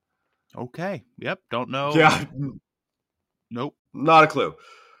Dat. Okay. Yep. Don't know. Yeah. Nope. Not a clue.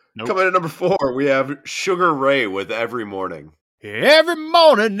 Nope. Coming in at number 4, we have Sugar Ray with Every Morning. Every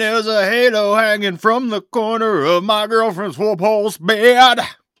morning there's a halo hanging from the corner of my girlfriend's four-post bed.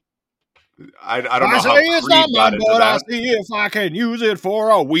 I don't know I how say it's not mine, but that. I'll see if I can use it for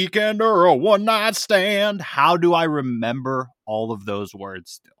a weekend or a one-night stand. How do I remember all of those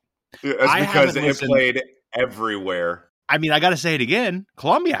words still? It's because it played everywhere. I mean, I got to say it again.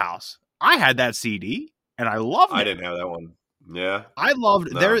 Columbia House. I had that CD, and I loved it. I didn't have that one. Yeah, I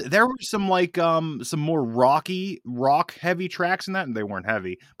loved there were some like some more rock heavy tracks in that, and they weren't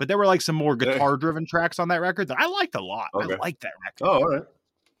heavy, but there were like some more guitar driven tracks on that record that I liked a lot. Okay. I liked that record. Oh, all right.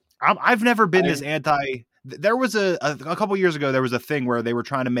 I've never been this anti. There was a couple years ago there was a thing where they were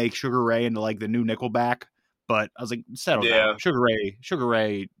trying to make Sugar Ray into like the new Nickelback, but I was like, settle down. Sugar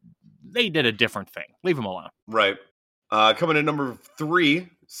Ray, they did a different thing. Leave them alone. Right. Coming in number 3,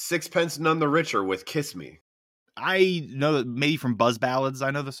 Sixpence None the Richer with Kiss Me. I know that maybe from Buzz Ballads.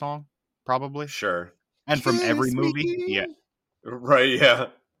 I know the song, probably. Sure. And from every movie. Yeah. Right. Yeah.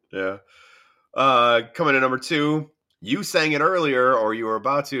 Yeah. Coming in number 2, you sang it earlier, or you were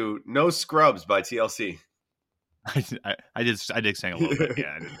about to. No Scrubs by TLC. I did sing a little bit.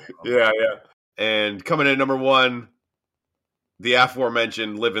 Yeah. Yeah. And coming in number 1, the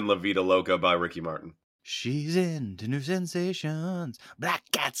aforementioned "Livin' La Vida Loca" by Ricky Martin. She's into new sensations, black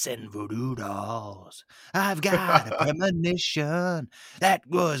cats and voodoo dolls. I've got a premonition that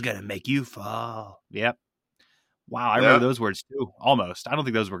was gonna make you fall. Yep. Wow, I remember those words too. Almost. I don't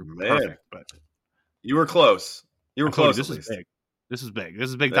think those were perfect, but you were close. You were close. This is big. This is big.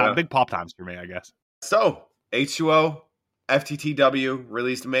 This is big time. Big pop times for me, I guess. So H2O, F.T.T.W.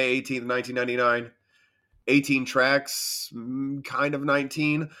 released May 18th, 1999. 18 tracks, kind of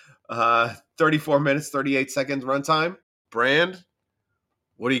 19. 34 minutes, 38 seconds runtime. Brand,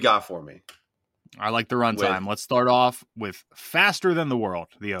 what do you got for me? I like the runtime. Let's start off with Faster Than the World,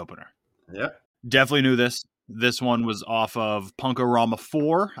 the opener. Yeah. Definitely knew this. This one was off of Punk-O-Rama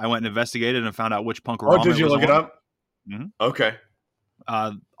 4. I went and investigated and found out which Punk-O-Rama it was. Oh, did you look it up? Mm-hmm. Okay.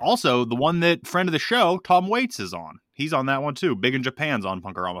 Also, the one that friend of the show, Tom Waits, is on. He's on that one too. Big in Japan's on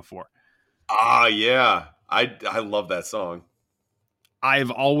Punk-O-Rama 4. Ah, yeah. I love that song.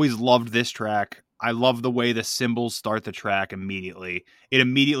 I've always loved this track. I love the way the cymbals start the track immediately. It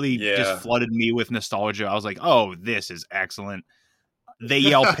immediately just flooded me with nostalgia. I was like, oh, this is excellent. They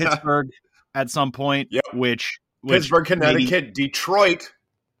yell Pittsburgh at some point, which Pittsburgh, Connecticut, Detroit.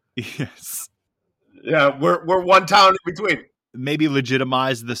 Yes. Yeah, we're one town in between. Maybe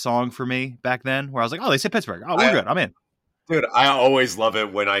legitimized the song for me back then, where I was like, oh, they said Pittsburgh. Oh, we're good. I'm in. Dude, I always love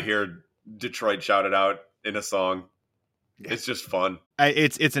it when I hear Detroit shouted out in a song. It's just fun.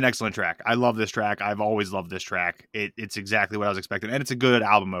 It's an excellent track. I love this track. I've always loved this track. It's exactly what I was expecting, and it's a good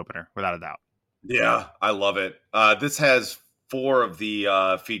album opener, without a doubt. Yeah, I love it. This has 4 of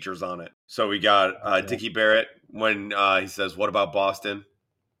the features on it. So we got Dickie Barrett when he says, "What about Boston?"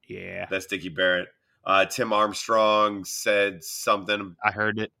 Yeah, that's Dickie Barrett. Tim Armstrong said something. I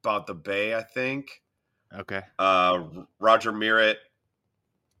heard it about the Bay, I think. Okay. Roger Merritt.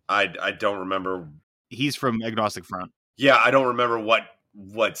 I don't remember. He's from Agnostic Front. Yeah, I don't remember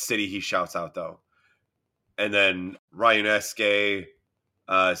what city he shouts out though. And then Ryan Eske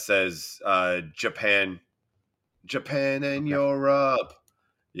says Japan and Europe.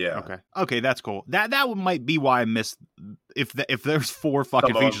 Yeah. Okay, that's cool. That might be why I missed. If there's 4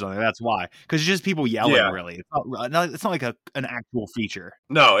 fucking features on there, that's why. Because it's just people yelling. Yeah. Really, it's not like an actual feature.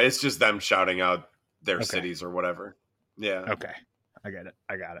 No, it's just them shouting out their cities or whatever. Yeah. Okay, I got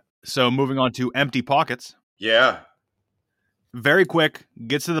it. So moving on to Empty Pockets. Yeah. Very quick,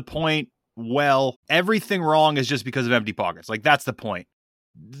 gets to the point. Well, everything wrong is just because of Empty Pockets. Like, that's the point.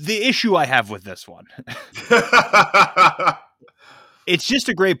 The issue I have with this one, it's just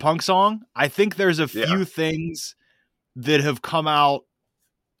a great punk song. I think there's a few things that have come out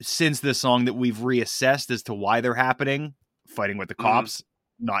since this song that we've reassessed as to why they're happening. Fighting with the cops,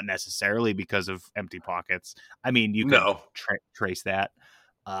 not necessarily because of Empty Pockets. I mean, you could trace that.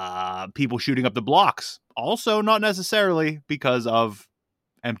 People shooting up the blocks, also not necessarily because of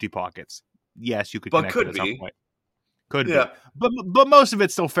Empty Pockets. Yes, you could connect it at some point. Could be. But most of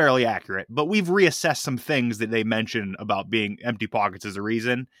it's still fairly accurate. But we've reassessed some things that they mention about being Empty Pockets as a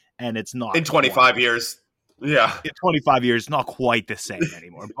reason, and it's not. In 25 years. Yeah. In 25 years, not quite the same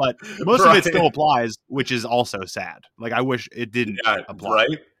anymore. But most of it still applies, which is also sad. Like, I wish it didn't apply.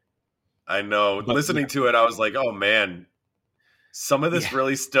 Right? I know. But, listening to it, I was like, oh, man, some of this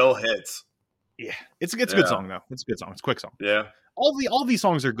really still hits. Yeah. It's a good song, though. It's a good song. It's a quick song. Yeah. All these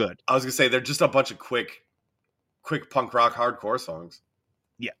songs are good. I was going to say, they're just a bunch of quick punk rock hardcore songs.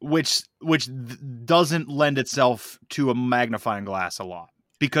 Yeah, which doesn't lend itself to a magnifying glass a lot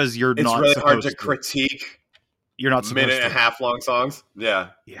because it's really hard to critique. You're not supposed minute and a half long songs. Yeah,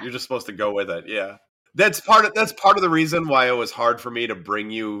 you're just supposed to go with it. Yeah, that's part of the reason why it was hard for me to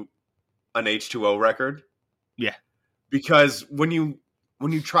bring you an H2O record. Yeah, because when you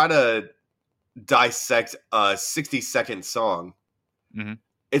try to dissect a 60-second song,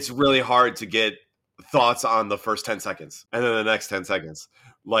 it's really hard to get thoughts on the first 10 seconds and then the next 10 seconds.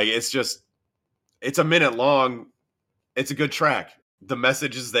 Like, it's a minute long. It's a good track. The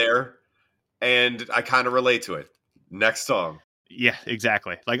message is there and I kind of relate to it. Next song. Yeah,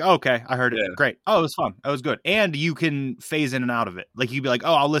 exactly. Like, okay, I heard it. Yeah. Great. Oh, it was fun. It was good. And you can phase in and out of it. Like, you'd be like,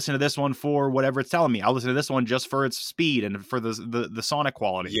 oh, I'll listen to this one for whatever it's telling me. I'll listen to this one just for its speed and for the sonic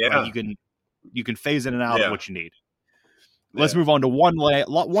quality. Yeah. Like, you can phase in and out of what you need. Let's move on to One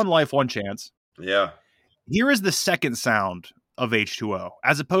Life, One Chance. Yeah. Here is the second sound of H2O,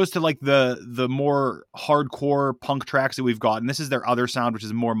 as opposed to like the more hardcore punk tracks that we've gotten. This is their other sound, which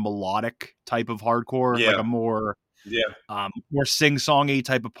is a more melodic type of hardcore, like a more more sing-songy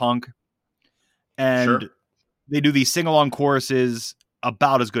type of punk. And they do these sing-along choruses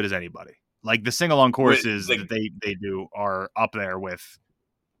about as good as anybody. Like, the sing-along choruses that they do are up there with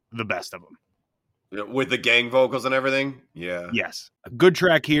the best of them. With the gang vocals and everything? Yeah. Yes. A good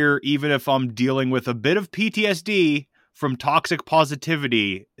track here, even if I'm dealing with a bit of PTSD from toxic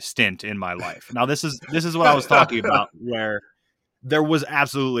positivity stint in my life. Now, this is what I was talking about, where there was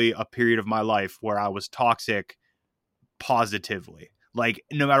absolutely a period of my life where I was toxic positively. Like,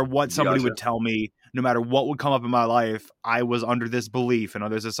 no matter what somebody would tell me, no matter what would come up in my life, I was under this belief and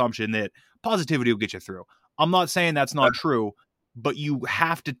under this assumption that positivity will get you through. I'm not saying that's not true, but you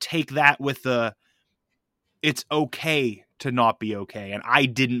have to take that with it's okay to not be okay. And I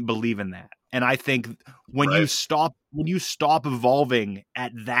didn't believe in that. And I think when you stop evolving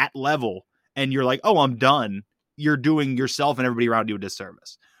at that level and you're like, oh, I'm done, you're doing yourself and everybody around you a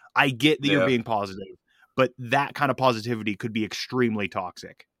disservice. I get that you're being positive, but that kind of positivity could be extremely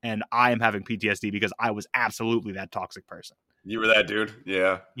toxic. And I am having PTSD because I was absolutely that toxic person. You were that dude?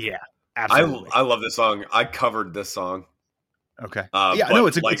 Yeah. Yeah, absolutely. I love this song. I covered this song. Okay. No,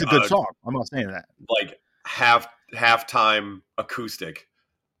 it's a good song. I'm not saying that. Like, halftime acoustic,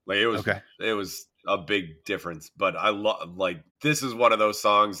 like it was a big difference. But I love, like, this is one of those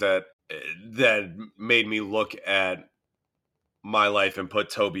songs that made me look at my life and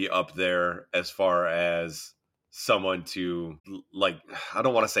put Toby up there as far as someone to, like, I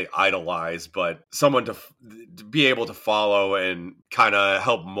don't want to say idolize, but someone to be able to follow and kind of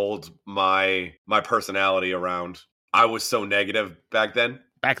help mold my personality around. I was so negative back then.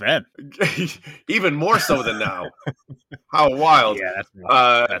 Even more so than now. How wild. Yeah, that's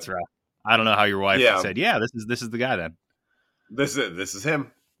rough. That's rough. I don't know how your wife said, this is the guy then. This is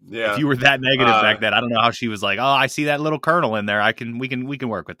him. Yeah. If you were that negative back then, I don't know how she was like, oh, I see that little kernel in there. We can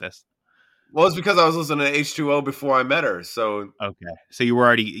work with this. Well, it's because I was listening to H2O before I met her. So okay. So you were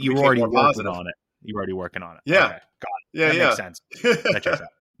already working on it. You were already working on it. Yeah. Okay. Got it. Yeah, that makes sense. That checks out.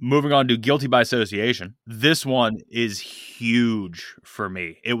 Moving on to Guilty by Association. This one is huge for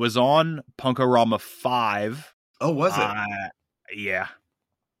me. It was on Punk-O-Rama 5. Oh, was it? Yeah.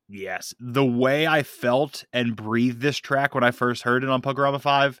 Yes. The way I felt and breathed this track when I first heard it on Punk-O-Rama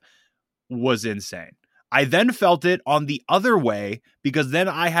 5 was insane. I then felt it on the other way because then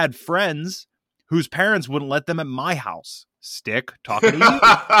I had friends whose parents wouldn't let them at my house. Stick, talking to you.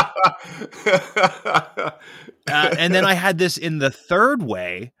 And then I had this in the third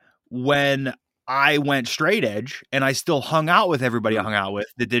way when I went straight edge and I still hung out with everybody I hung out with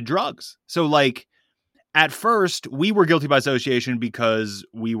that did drugs. So, like, at first we were guilty by association because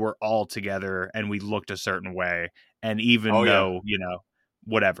we were all together and we looked a certain way. And even though,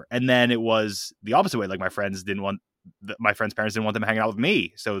 whatever. And then it was the opposite way. Like my friends' parents didn't want them hanging out with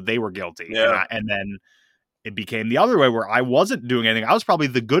me, so they were guilty. Yeah. And then it became the other way where I wasn't doing anything. I was probably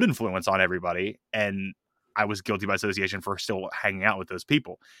the good influence on everybody, and I was guilty by association for still hanging out with those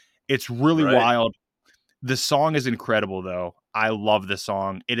people. It's really wild. The song is incredible, though. I love the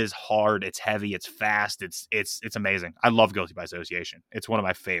song. It is hard. It's heavy. It's fast. It's amazing. I love Guilty by Association. It's one of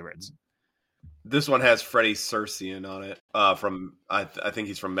my favorites. This one has Freddie Sursian on it. From I think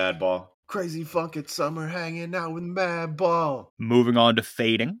he's from Madball. Crazy funkin' summer hanging out with Madball. Moving on to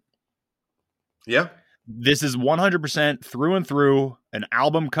Fading. Yeah. This is 100% through and through an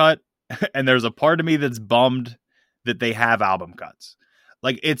album cut, and there's a part of me that's bummed that they have album cuts.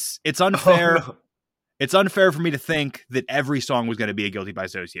 Like it's unfair. Oh, no. It's unfair for me to think that every song was going to be a Guilty by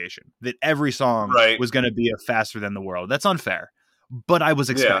Association, that every song was going to be a Faster Than the World. That's unfair, but I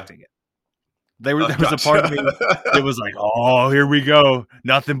was expecting it. There was a part of me that was like, oh, here we go.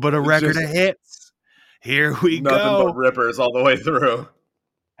 Nothing but a record of hits. Here we go. Nothing but rippers all the way through.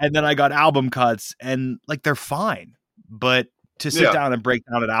 And then I got album cuts, and like they're fine. But to sit down and break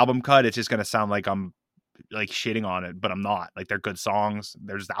down an album cut, it's just going to sound like I'm like shitting on it, but I'm not. Like they're good songs.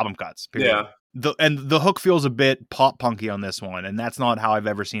 They're just album cuts. Period. Yeah. The hook feels a bit pop punky on this one, and that's not how I've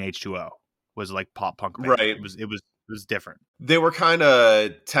ever seen H2O. Was like pop punk band. Right. It was different. They were kind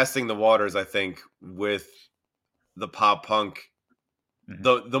of testing the waters, I think, with the pop punk,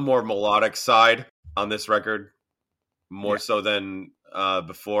 the more melodic side on this record, more so than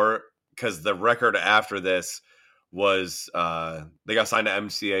before, because the record after this was they got signed to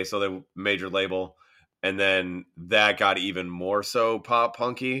MCA, so the major label, and then that got even more so pop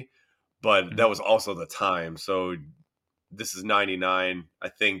punky, but that was also the time. So this is 99. I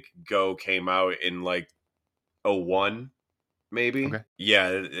think Go came out in like 01, maybe. Okay. Yeah,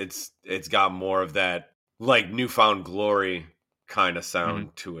 it's got more of that like Newfound Glory kind of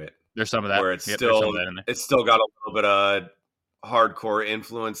sound to it. There's some of that where it's still got a little bit of hardcore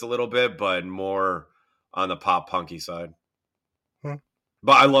influence, a little bit, but more on the pop punky side. But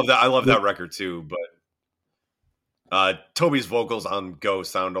I love that record too. But Toby's vocals on Go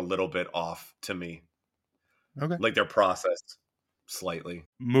sound a little bit off to me. Okay, like they're processed slightly.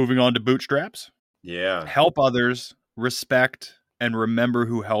 Moving on to Bootstraps. Yeah. Help others, respect, and remember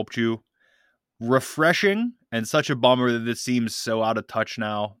who helped you. Refreshing, and such a bummer that this seems so out of touch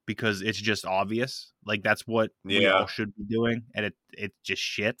now because it's just obvious. Like that's what we all should be doing, and it's just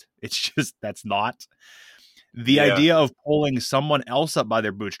shit. It's just that's not. The idea of pulling someone else up by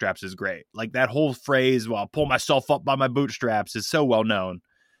their bootstraps is great. Like that whole phrase, well, I'll pull myself up by my bootstraps is so well known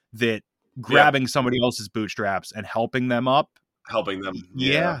that grabbing somebody else's bootstraps and helping them up. Helping them.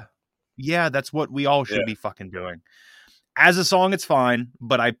 Yeah, that's what we all should be fucking doing. As a song, it's fine,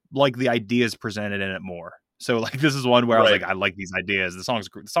 but I like the ideas presented in it more. So like this is one where I was like, I like these ideas. The song's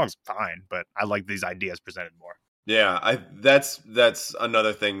fine, but I like these ideas presented more. Yeah, that's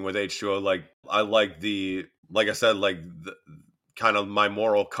another thing with H2O. Like I like like I said, like the, kind of my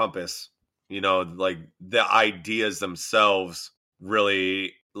moral compass. You know, like the ideas themselves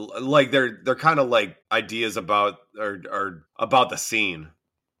really like they're kind of like ideas about or about the scene.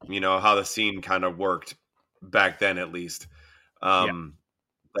 You know how the scene kind of worked back then, at least.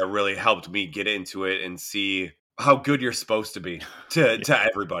 That really helped me get into it and see how good you're supposed to be to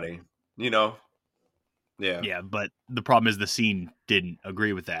everybody. You know. Yeah, but the problem is the scene didn't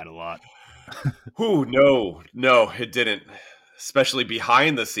agree with that a lot. Ooh, no, it didn't. Especially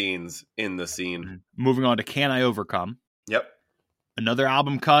behind the scenes in the scene. Moving on to Can I Overcome? Yep. Another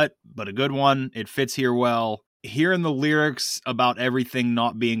album cut, but a good one. It fits here well. Hearing the lyrics about everything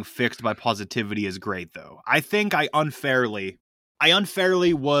not being fixed by positivity is great, though. I think I unfairly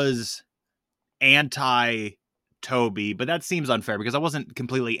was anti-Toby, but that seems unfair because I wasn't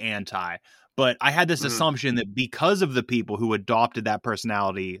completely anti. But I had this assumption that because of the people who adopted that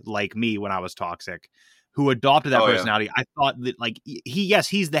personality, like me when I was toxic, who adopted that personality, I thought that like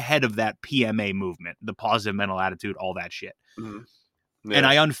he's the head of that PMA movement, the positive mental attitude, all that shit. Yeah. And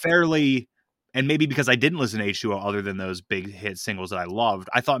I unfairly, and maybe because I didn't listen to H2O other than those big hit singles that I loved,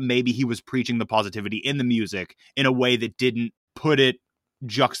 I thought maybe he was preaching the positivity in the music in a way that didn't put it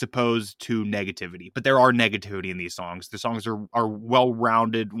juxtaposed to negativity. But there are negativity in these songs. The songs are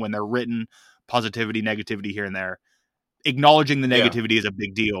well-rounded when they're written, positivity, negativity here and there. Acknowledging the negativity is a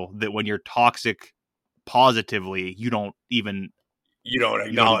big deal, that when you're toxic positively, you don't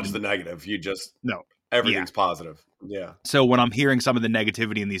acknowledge the negative. You just everything's positive. Yeah. So when I'm hearing some of the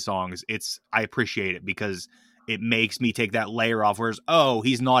negativity in these songs, I appreciate it because it makes me take that layer off. Whereas,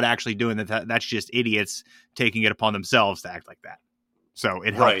 he's not actually doing that. That's just idiots taking it upon themselves to act like that. So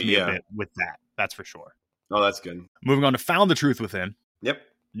it helped me a bit with that. That's for sure. Oh, that's good. Moving on to Found the Truth Within. Yep.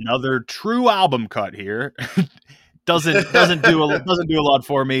 Another true album cut here. doesn't do a lot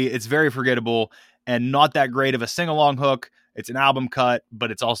for me. It's very forgettable and not that great of a sing-along hook. It's an album cut,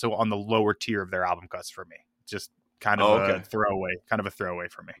 but it's also on the lower tier of their album cuts for me. Just kind of a throwaway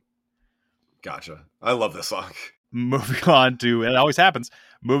for me. Gotcha. I love this song. Moving on to, it always happens.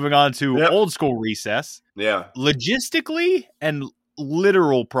 Moving on to Old School Recess. Yeah. Logistically and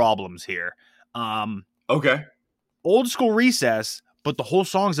literal problems here. Okay. Old School Recess, but the whole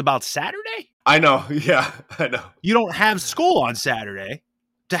song's about Saturday? I know. Yeah, I know. You don't have school on Saturday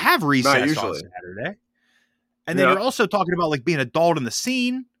to have recess on Saturday. And then you're also talking about like being adult in the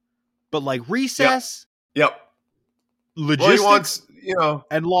scene, but like recess. Yep. Logistics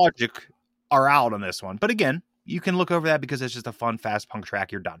and logic are out on this one. But again, you can look over that because it's just a fun, fast punk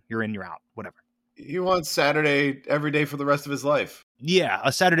track. You're done. You're in, you're out, whatever. He wants Saturday every day for the rest of his life. Yeah,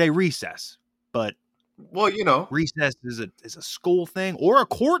 a Saturday recess. But recess is a school thing or a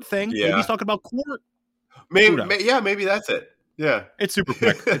court thing. Yeah. Maybe he's talking about court. Maybe that's it. Yeah. It's super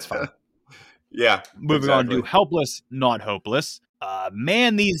quick. It's fine. Yeah. Moving on to Helpless, Not Hopeless.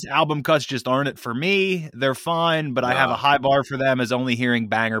 Man, these album cuts just aren't it for me. They're fine, but I have a high bar for them as only hearing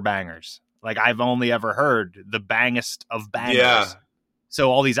banger bangers. Like I've only ever heard the bangest of bangers. Yeah.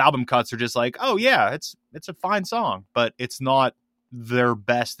 So all these album cuts are just like, oh yeah, it's a fine song, but it's not their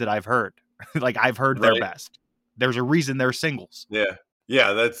best that I've heard. Like I've heard their best. There's a reason they're singles. Yeah.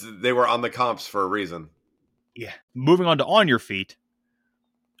 Yeah, they were on the comps for a reason. Yeah. Moving on to On Your Feet.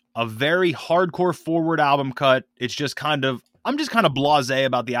 A very hardcore forward album cut. It's just I'm just kind of blasé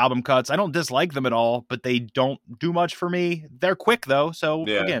about the album cuts. I don't dislike them at all, but they don't do much for me. They're quick though, so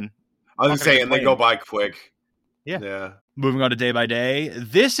again. I was saying they go by quick. Yeah. Moving on to Day by Day.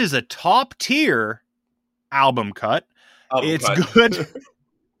 This is a top tier album cut. Good.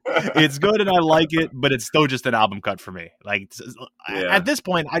 It's good and I like it, but it's still just an album cut for me. Like at this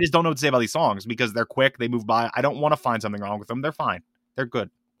point, I just don't know what to say about these songs because they're quick, they move by. I don't want to find something wrong with them. They're fine. They're good.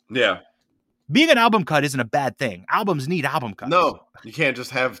 Yeah. Being an album cut isn't a bad thing. Albums need album cuts. No, you can't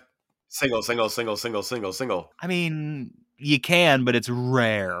just have single. I mean, you can, but it's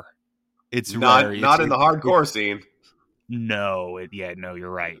rare. It's not rare. Not in the hardcore scene. No, you're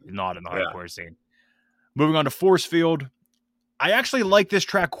right. Not in the hardcore scene. Moving on to Force Field. I actually like this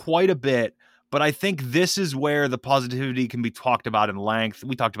track quite a bit, but I think this is where the positivity can be talked about in length.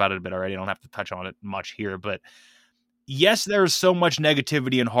 We talked about it a bit already. I don't have to touch on it much here, but yes, there's so much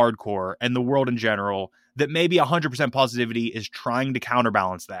negativity in hardcore and the world in general that maybe 100% positivity is trying to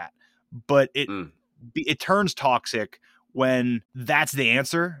counterbalance that. But it turns toxic when that's the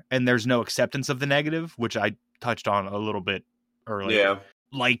answer and there's no acceptance of the negative, which I touched on a little bit earlier. Yeah.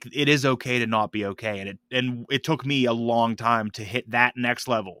 Like it is okay to not be okay. And it took me a long time to hit that next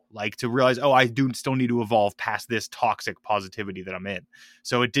level, like to realize, I do still need to evolve past this toxic positivity that I'm in.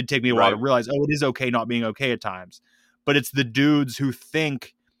 So it did take me a while to realize, it is okay not being okay at times. But it's the dudes who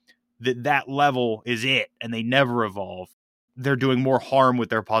think that level is it and they never evolve. They're doing more harm with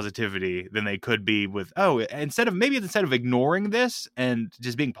their positivity than they could be with, instead of ignoring this and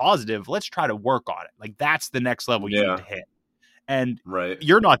just being positive, let's try to work on it. Like that's the next level you need to hit. And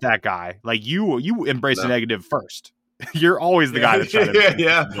you're not that guy. Like you embrace the negative first. You're always the guy that's trying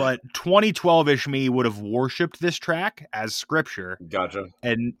to But 2012-ish me would have worshipped this track as scripture. Gotcha.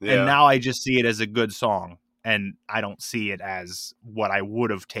 And now I just see it as a good song. And I don't see it as what I would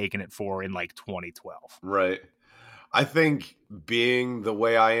have taken it for in like 2012. Right. I think being the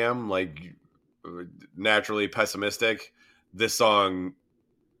way I am, like naturally pessimistic, this song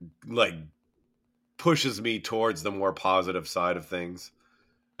like pushes me towards the more positive side of things.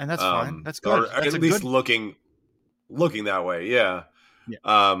 And that's fine. That's good. Or at least looking that way. Yeah.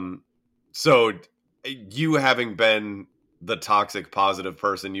 So you having been the toxic positive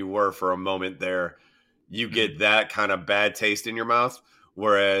person you were for a moment there, you get that kind of bad taste in your mouth,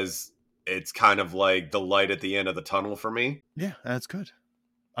 whereas it's kind of like the light at the end of the tunnel for me. Yeah, that's good.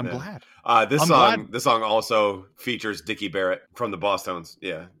 I'm glad. This song also features Dickie Barrett from the Boss Tones.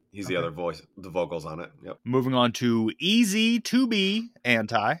 Yeah, he's the other voice, the vocals on it. Yep. Moving on to Easy to Be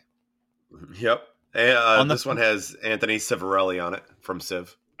Anti. Yep. And this one has Anthony Civarelli on it from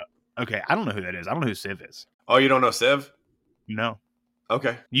Civ. Okay, I don't know who that is. I don't know who Civ is. Oh, you don't know Civ? No.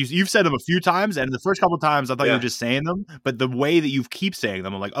 Okay. You've said them a few times, and the first couple of times I thought you were just saying them, but the way that you keep saying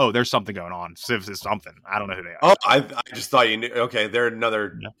them, I'm like, there's something going on. Civ is something. I don't know who they are. Oh, I just thought you knew. Okay, they're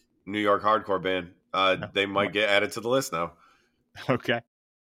another New York hardcore band. They might get added to the list now. Okay.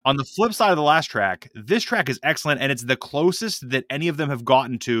 On the flip side of the last track, this track is excellent, and it's the closest that any of them have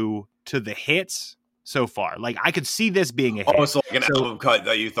gotten to the hits so far. Like, I could see this being a hit. Oh, so like an album cut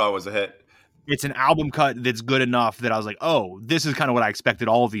that you thought was a hit. It's an album cut that's good enough that I was like, oh, this is kind of what I expected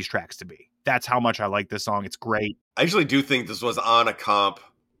all of these tracks to be. That's how much I like this song. It's great. I actually do think this was on a comp.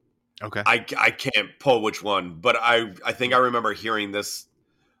 Okay. I can't pull which one, but I think I remember hearing this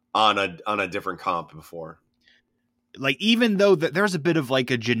on a different comp before. Like, even though there's a bit of like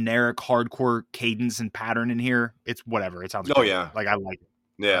a generic hardcore cadence and pattern in here, it's whatever. It sounds great. Yeah. Like, I like it.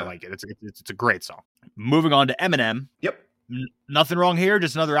 Yeah. I like it. It's a great song. Moving on to Eminem. Yep. Nothing wrong here.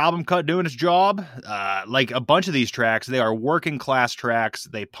 Just another album cut doing its job. Like a bunch of these tracks, they are working class tracks.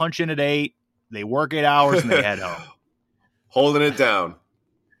 They punch in at 8, they work 8 hours, and they head home. Holding it down.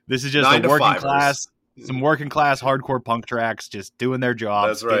 This is just a working class, some working class hardcore punk tracks, just doing their job.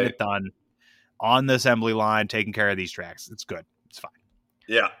 That's right. Getting it done on the assembly line, taking care of these tracks. It's good. It's fine.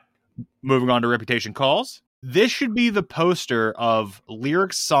 Yeah. Moving on to Reputation Calls. This should be the poster of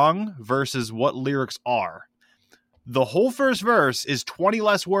lyrics sung versus what lyrics are. The whole first verse is 20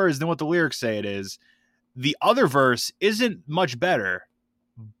 less words than what the lyrics say it is. The other verse isn't much better,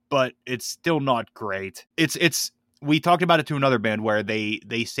 but it's still not great. We talked about it to another band where they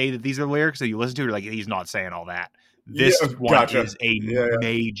say that these are lyrics, so you listen to it, you're like, he's not saying all that. This one is a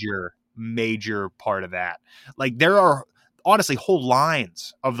major part of that. Like, there are honestly whole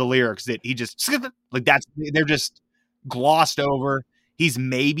lines of the lyrics that he just like they're just glossed over. He's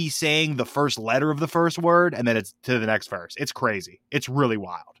maybe saying the first letter of the first word, and then it's to the next verse. It's crazy. It's really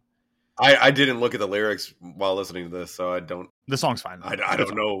wild. I didn't look at the lyrics while listening to this, so I don't. The song's fine. I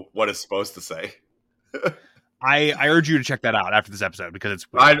don't know what it's supposed to say. I urge you to check that out after this episode because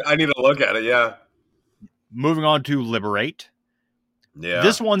it's weird. I need to look at it. Yeah. Moving on to Liberate. Yeah.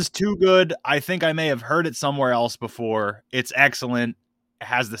 This one's too good. I think I may have heard it somewhere else before. It's excellent. It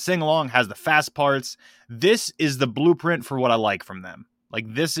has the sing along, has the fast parts. This is the blueprint for what I like from them.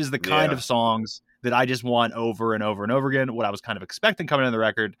 Like, this is the kind of songs that I just want over and over and over again. What I was kind of expecting coming in the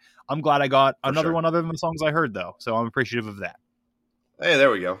record. I'm glad I got another one other than the songs I heard, though. So I'm appreciative of that. Hey, there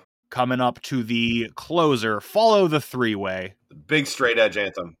we go. Coming up to the closer, Follow the Three-Way. The big straight edge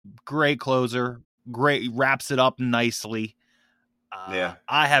anthem. Great closer. Great. Wraps it up nicely. Yeah.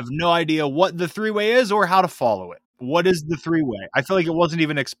 I have no idea what the three-way is or how to follow it. What is the three-way? I feel like it wasn't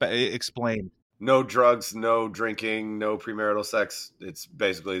even explained. No drugs, no drinking, no premarital sex. It's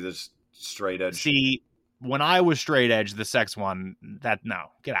basically just straight edge. See, when I was straight edge, the sex one, no,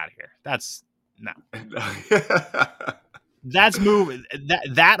 get out of here. That's no. That's moving.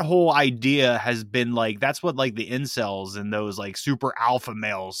 That whole idea has been like, that's what like the incels and those like super alpha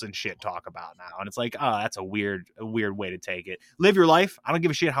males and shit talk about now. And it's like, oh, that's a weird way to take it. Live your life. I don't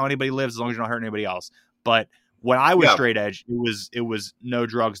give a shit how anybody lives as long as you're not hurting anybody else. But when I was straight edge, it was no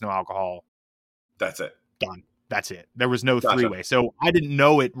drugs, no alcohol. That's it. Done. That's it. There was no three-way. So I didn't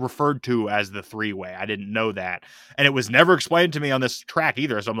know it referred to as the three-way. I didn't know that. And it was never explained to me on this track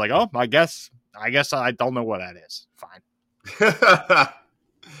either. So I'm like, oh, I guess I don't know what that is. Fine.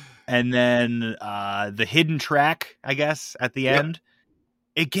 And then the hidden track, I guess, at the end,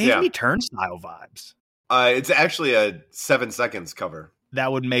 it gave me Turnstile vibes. It's actually a 7 seconds cover.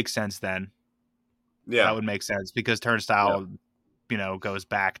 That would make sense then. Yeah. That would make sense because Turnstile, goes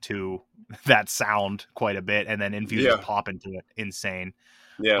back to that sound quite a bit and then infuses pop into it. Insane.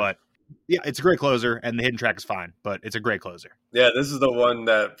 Yeah. But it's a great closer and the hidden track is fine, but it's a great closer. Yeah, this is the one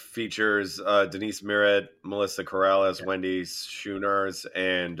that features Denise Mirret, Melissa Corrales, Wendy Schooners,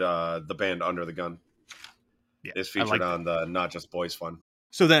 and the band Under the Gun. Yeah, it's featured on the Not Just Boys Fun.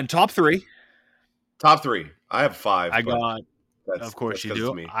 So then top three. I have 5. I got, of course you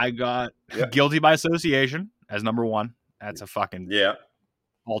do. I got Guilty by Association as number 1. That's a fucking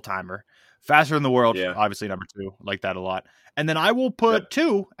all-timer. Faster Than the World, obviously number 2. Like that a lot. And then I will put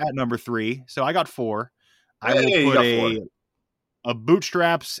 2 at number 3. So I got 4. I will put a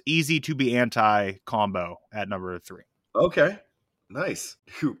Bootstraps Easy to Be Anti combo at number 3. Okay. Nice.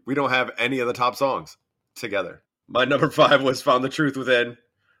 We don't have any of the top songs together. My number 5 was Found the Truth Within.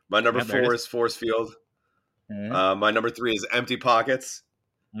 My number 4 is Force Field. Mm-hmm. My number 3 is Empty Pockets.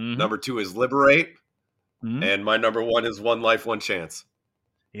 Mm-hmm. Number 2 is Liberate. Mm-hmm. And my number 1 is One Life, One Chance.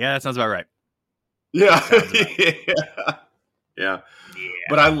 Yeah, that sounds about right. Yeah. Yeah.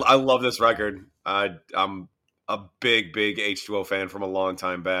 But I love this record. I'm a big H2O fan from a long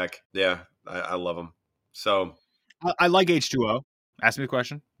time back. Yeah, I love them. So I like H2O. Ask me the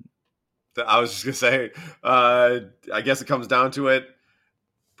question. I was just going to say, I guess it comes down to it.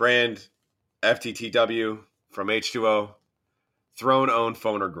 Brand F.T.T.W. from H2O. Throne, own,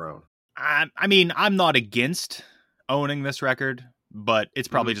 phone, or grown. I mean, I'm not against owning this record, but it's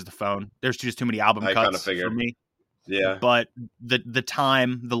probably just a phone. There's just too many album cuts for me. Yeah. But the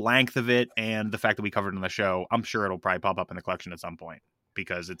time, the length of it, and the fact that we covered it on the show, I'm sure it'll probably pop up in the collection at some point.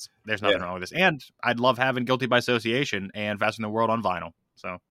 because there's nothing wrong with this. And I'd love having Guilty by Association and Faster Than the World on vinyl.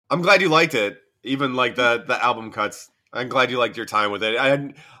 So I'm glad you liked it. Even like the album cuts. I'm glad you liked your time with it.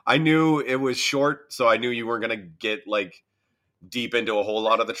 I knew it was short, so I knew you weren't gonna get like deep into a whole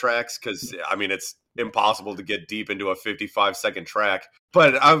lot of the tracks, because I mean it's impossible to get deep into a 55-second track.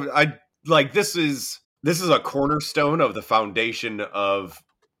 But I like this is a cornerstone of the foundation of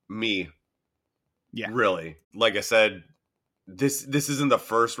me. Yeah. Really. Like I said, this isn't the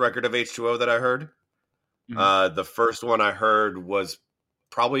first record of H2O that I heard. Mhm. The first one I heard was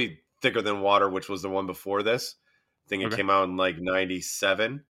probably Thicker Than Water, which was the one before this. I think it Okay. came out in like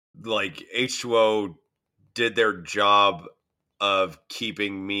 97. Like H2O did their job of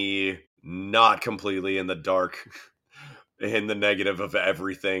keeping me not completely in the dark, in the negative of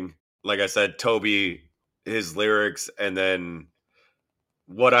everything. Like I said, Toby, his lyrics, and then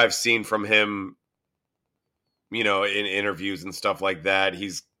what I've seen from him, you know, in interviews and stuff like that,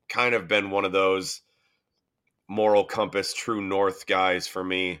 he's kind of been one of those moral compass, true north guys for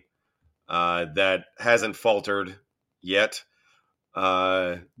me, that hasn't faltered yet.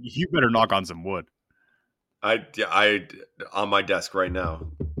 You better knock on some wood. I on my desk right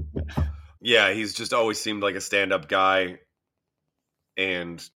now. Yeah, he's just always seemed like a stand-up guy,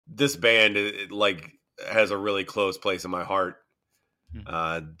 and this band like has a really close place in my heart.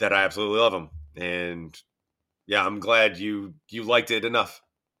 That I absolutely love him, and yeah, I'm glad you liked it enough.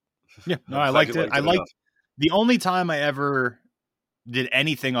 Yeah, no, I'm I glad liked you it. I enough. liked the only time I ever did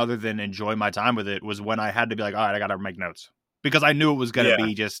anything other than enjoy my time with it was when I had to be like, all right, I got to make notes, because I knew it was going to Yeah.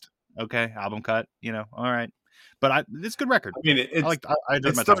 be just okay, album cut, you know, all right. But it's a good record. I mean, I enjoyed my it's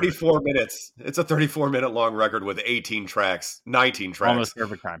time with it. 34 minutes. It's a 34-minute long record with 18 tracks, 19 tracks. Almost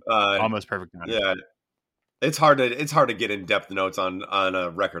perfect time. Almost perfect time. Yeah, it's hard to get in depth notes on a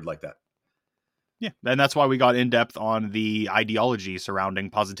record like that. Yeah, and that's why we got in depth on the ideology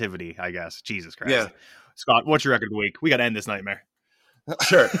surrounding positivity, I guess. Jesus Christ. Yeah. Scott, what's your record of the week? We got to end this nightmare.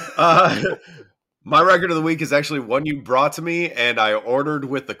 Sure. My record of the week is actually one you brought to me, and I ordered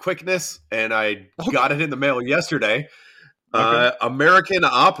with the quickness, and I got it in the mail yesterday. Okay. American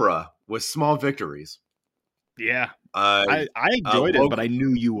Opera with Small Victories. Yeah. I enjoyed it, but I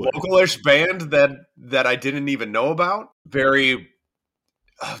knew you would. Localish band that I didn't even know about. Very,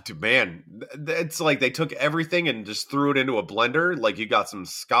 oh, dude, man, it's like they took everything and just threw it into a blender. Like you got some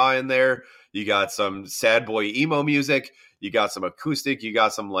ska in there, you got some sad boy emo music, you got some acoustic, you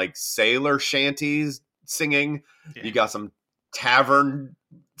got some like sailor shanties singing, you got some tavern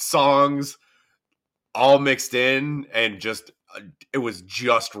songs all mixed in, and just it was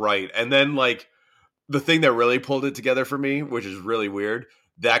just right. And then like the thing that really pulled it together for me, which is really weird,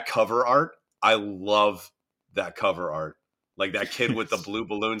 that cover art. I love that cover art. Like that kid with the blue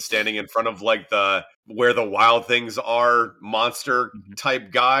balloon standing in front of like where the wild things are monster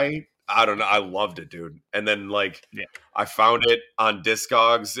type guy. I don't know. I loved it, dude. And then like I found it on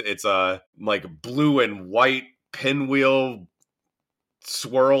Discogs. It's a like blue and white pinwheel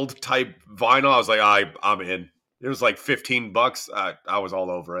swirled type vinyl. I was like, I'm in. It was like $15. I was all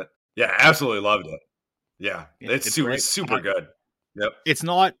over it. Yeah, absolutely loved it. Yeah, it's super good. Yep. It's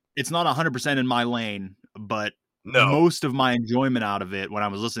not 100% in my lane, but most of my enjoyment out of it when I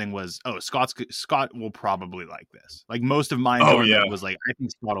was listening was, Scott will probably like this. Like most of my enjoyment was like, I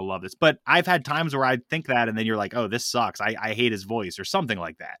think Scott will love this. But I've had times where I think that, and then you're like, oh, this sucks. I hate his voice or something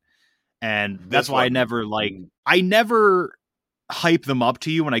like that. And that's why I never hype them up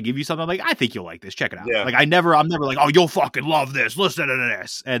to you when I give you something. I'm like, I think you'll like this. Check it out. Yeah. Like I'm never like, oh, you'll fucking love this. Listen to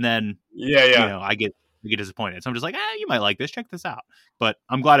this. And then you know, I get disappointed. So I'm just like, you might like this. Check this out. But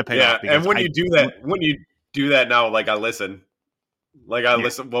I'm glad it paid off. And when you do that now, like I listen.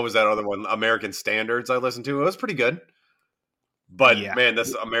 Listen, what was that other one? American Standards I listened to. It was pretty good. But man,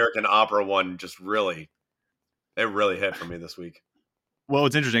 this American Opera one just really hit for me this week. Well,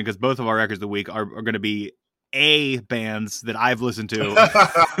 it's interesting because both of our records of the week are going to be bands that I've listened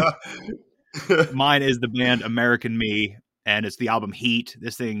to. Mine is the band American Me, and it's the album Heat.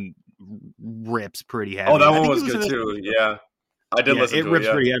 This thing rips pretty heavy. Oh, that one was good too. Yeah, I did listen to it. It rips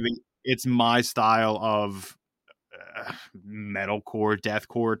pretty heavy. It's my style of metalcore,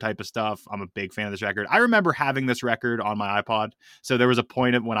 deathcore type of stuff. I'm a big fan of this record. I remember having this record on my iPod, so there was a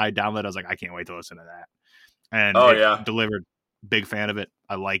point when I downloaded, I was like, I can't wait to listen to that. And it delivered. Big fan of it.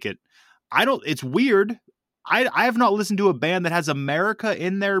 I like it. It's weird. I have not listened to a band that has America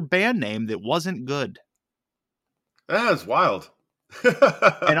in their band name that wasn't good. That's wild.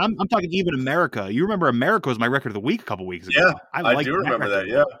 And I'm talking even America. You remember America was my record of the week a couple weeks ago. Yeah, I do remember that.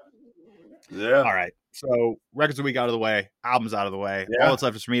 Yeah. All right. So records of the week out of the way, albums out of the way. All that's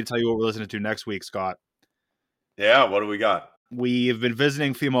left is for me to tell you what we're listening to next week, Scott. Yeah. What do we got? We have been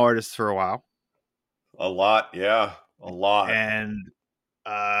visiting female artists for a while. A lot, yeah. A lot. And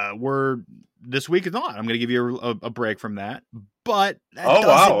this week is not. I'm going to give you a break from that. But that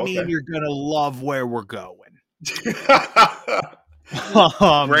doesn't mean you're going to love where we're going.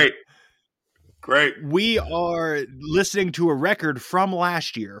 Great. We are listening to a record from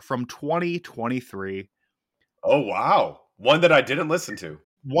last year, from 2023. Oh, wow. One that I didn't listen to.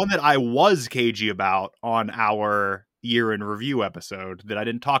 One that I was cagey about on our year in review episode that I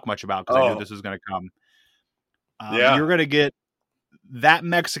didn't talk much about because I knew this was going to come. You're going to get that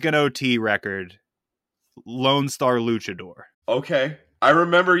Mexican OT record, Lone Star Luchador. Okay. I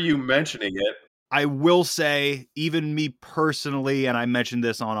remember you mentioning it. I will say, even me personally, and I mentioned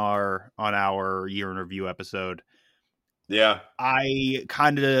this on our year in review episode. Yeah. I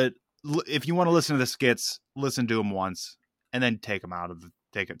kind of, if you want to listen to the skits, listen to them once and then take them out.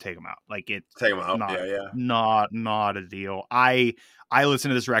 Take them out. Like it. Take them out. Not a deal. I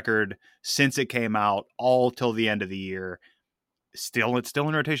listened to this record since it came out all till the end of the year. It's still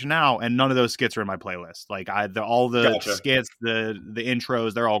in rotation now, and none of those skits are in my playlist. Like all the skits, the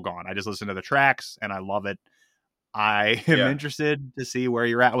intros, they're all gone. I just listen to the tracks, and I love it. I am interested to see where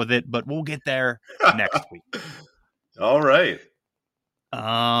you're at with it, but we'll get there next week. All right.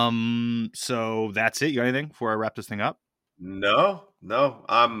 So that's it. You got anything before I wrap this thing up? No.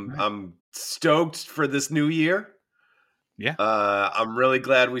 I'm stoked for this new year. Yeah. I'm really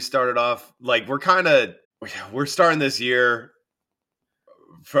glad we started off. Like we're starting this year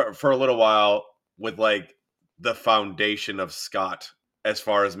for a little while with like the foundation of Scott, as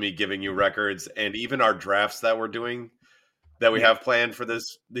far as me giving you records and even our drafts that we're doing that we have planned for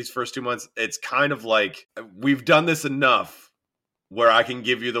these first 2 months. It's kind of like we've done this enough where I can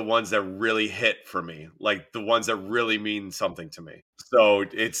give you the ones that really hit for me, like the ones that really mean something to me. So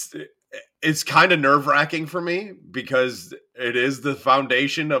it's kind of nerve-wracking for me because it is the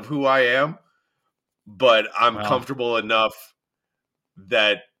foundation of who I am, but I'm comfortable enough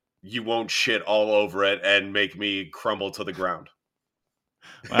that you won't shit all over it and make me crumble to the ground.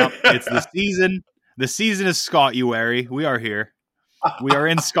 Well, it's the season. The season is Scott-uary. We are here. We are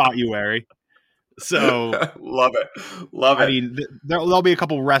in Scott-uary. So love it. I mean, there'll be a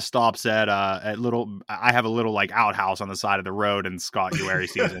couple rest stops at little. I have a little like outhouse on the side of the road in Scott-uary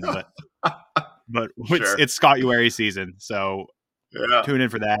season, but it's Scott-uary season. So tune in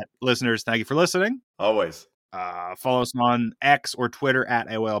for that, listeners. Thank you for listening. Always. Follow us on X or Twitter at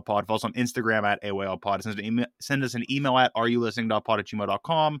AWLPod. Follow us on Instagram at AWLPod. Send us an email at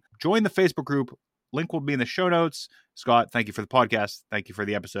areyoulistening.pod@gmail.com. Join the Facebook group. Link will be in the show notes. Scott, thank you for the podcast. Thank you for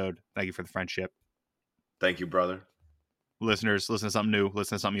the episode. Thank you for the friendship. Thank you, brother. Listeners, listen to something new.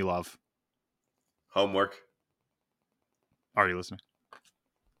 Listen to something you love. Homework. Are you listening?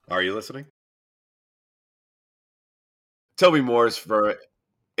 Are you listening? Toby Morris for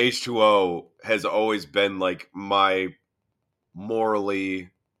H2O has always been like my morally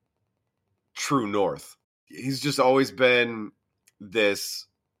true north. He's just always been this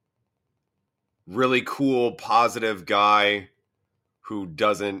really cool, positive guy who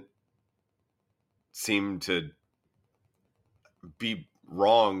doesn't seem to be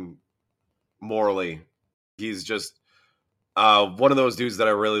wrong morally. He's just one of those dudes that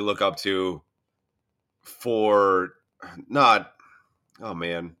I really look up to for not. Oh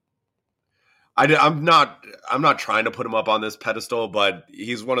man, I'm not trying to put him up on this pedestal, but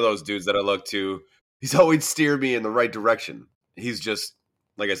he's one of those dudes that I look to. He's always steered me in the right direction. He's just,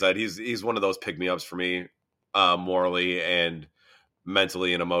 like I said, he's one of those pick-me-ups for me, morally and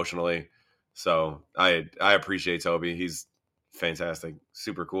mentally and emotionally. So I appreciate Toby. He's fantastic,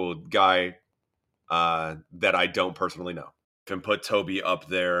 super cool guy that I don't personally know. Can put Toby up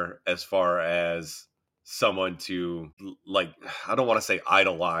there as far as someone to, like, I don't want to say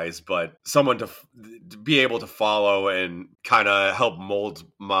idolize, but someone to be able to follow and kind of help mold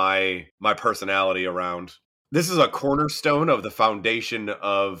my personality around. This is a cornerstone of the foundation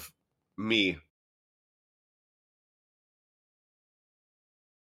of me.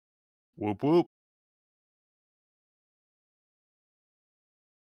 Whoop whoop.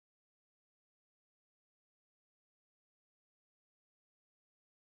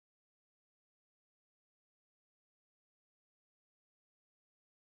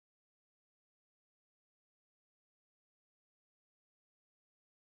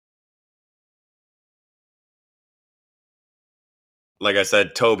 Like I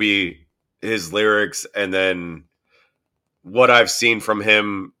said, Toby, his lyrics, and then what I've seen from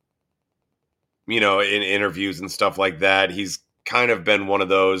him, you know, in interviews and stuff like that, he's kind of been one of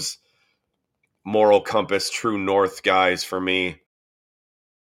those moral compass, true north guys for me.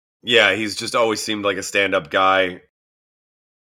 Yeah, he's just always seemed like a stand-up guy.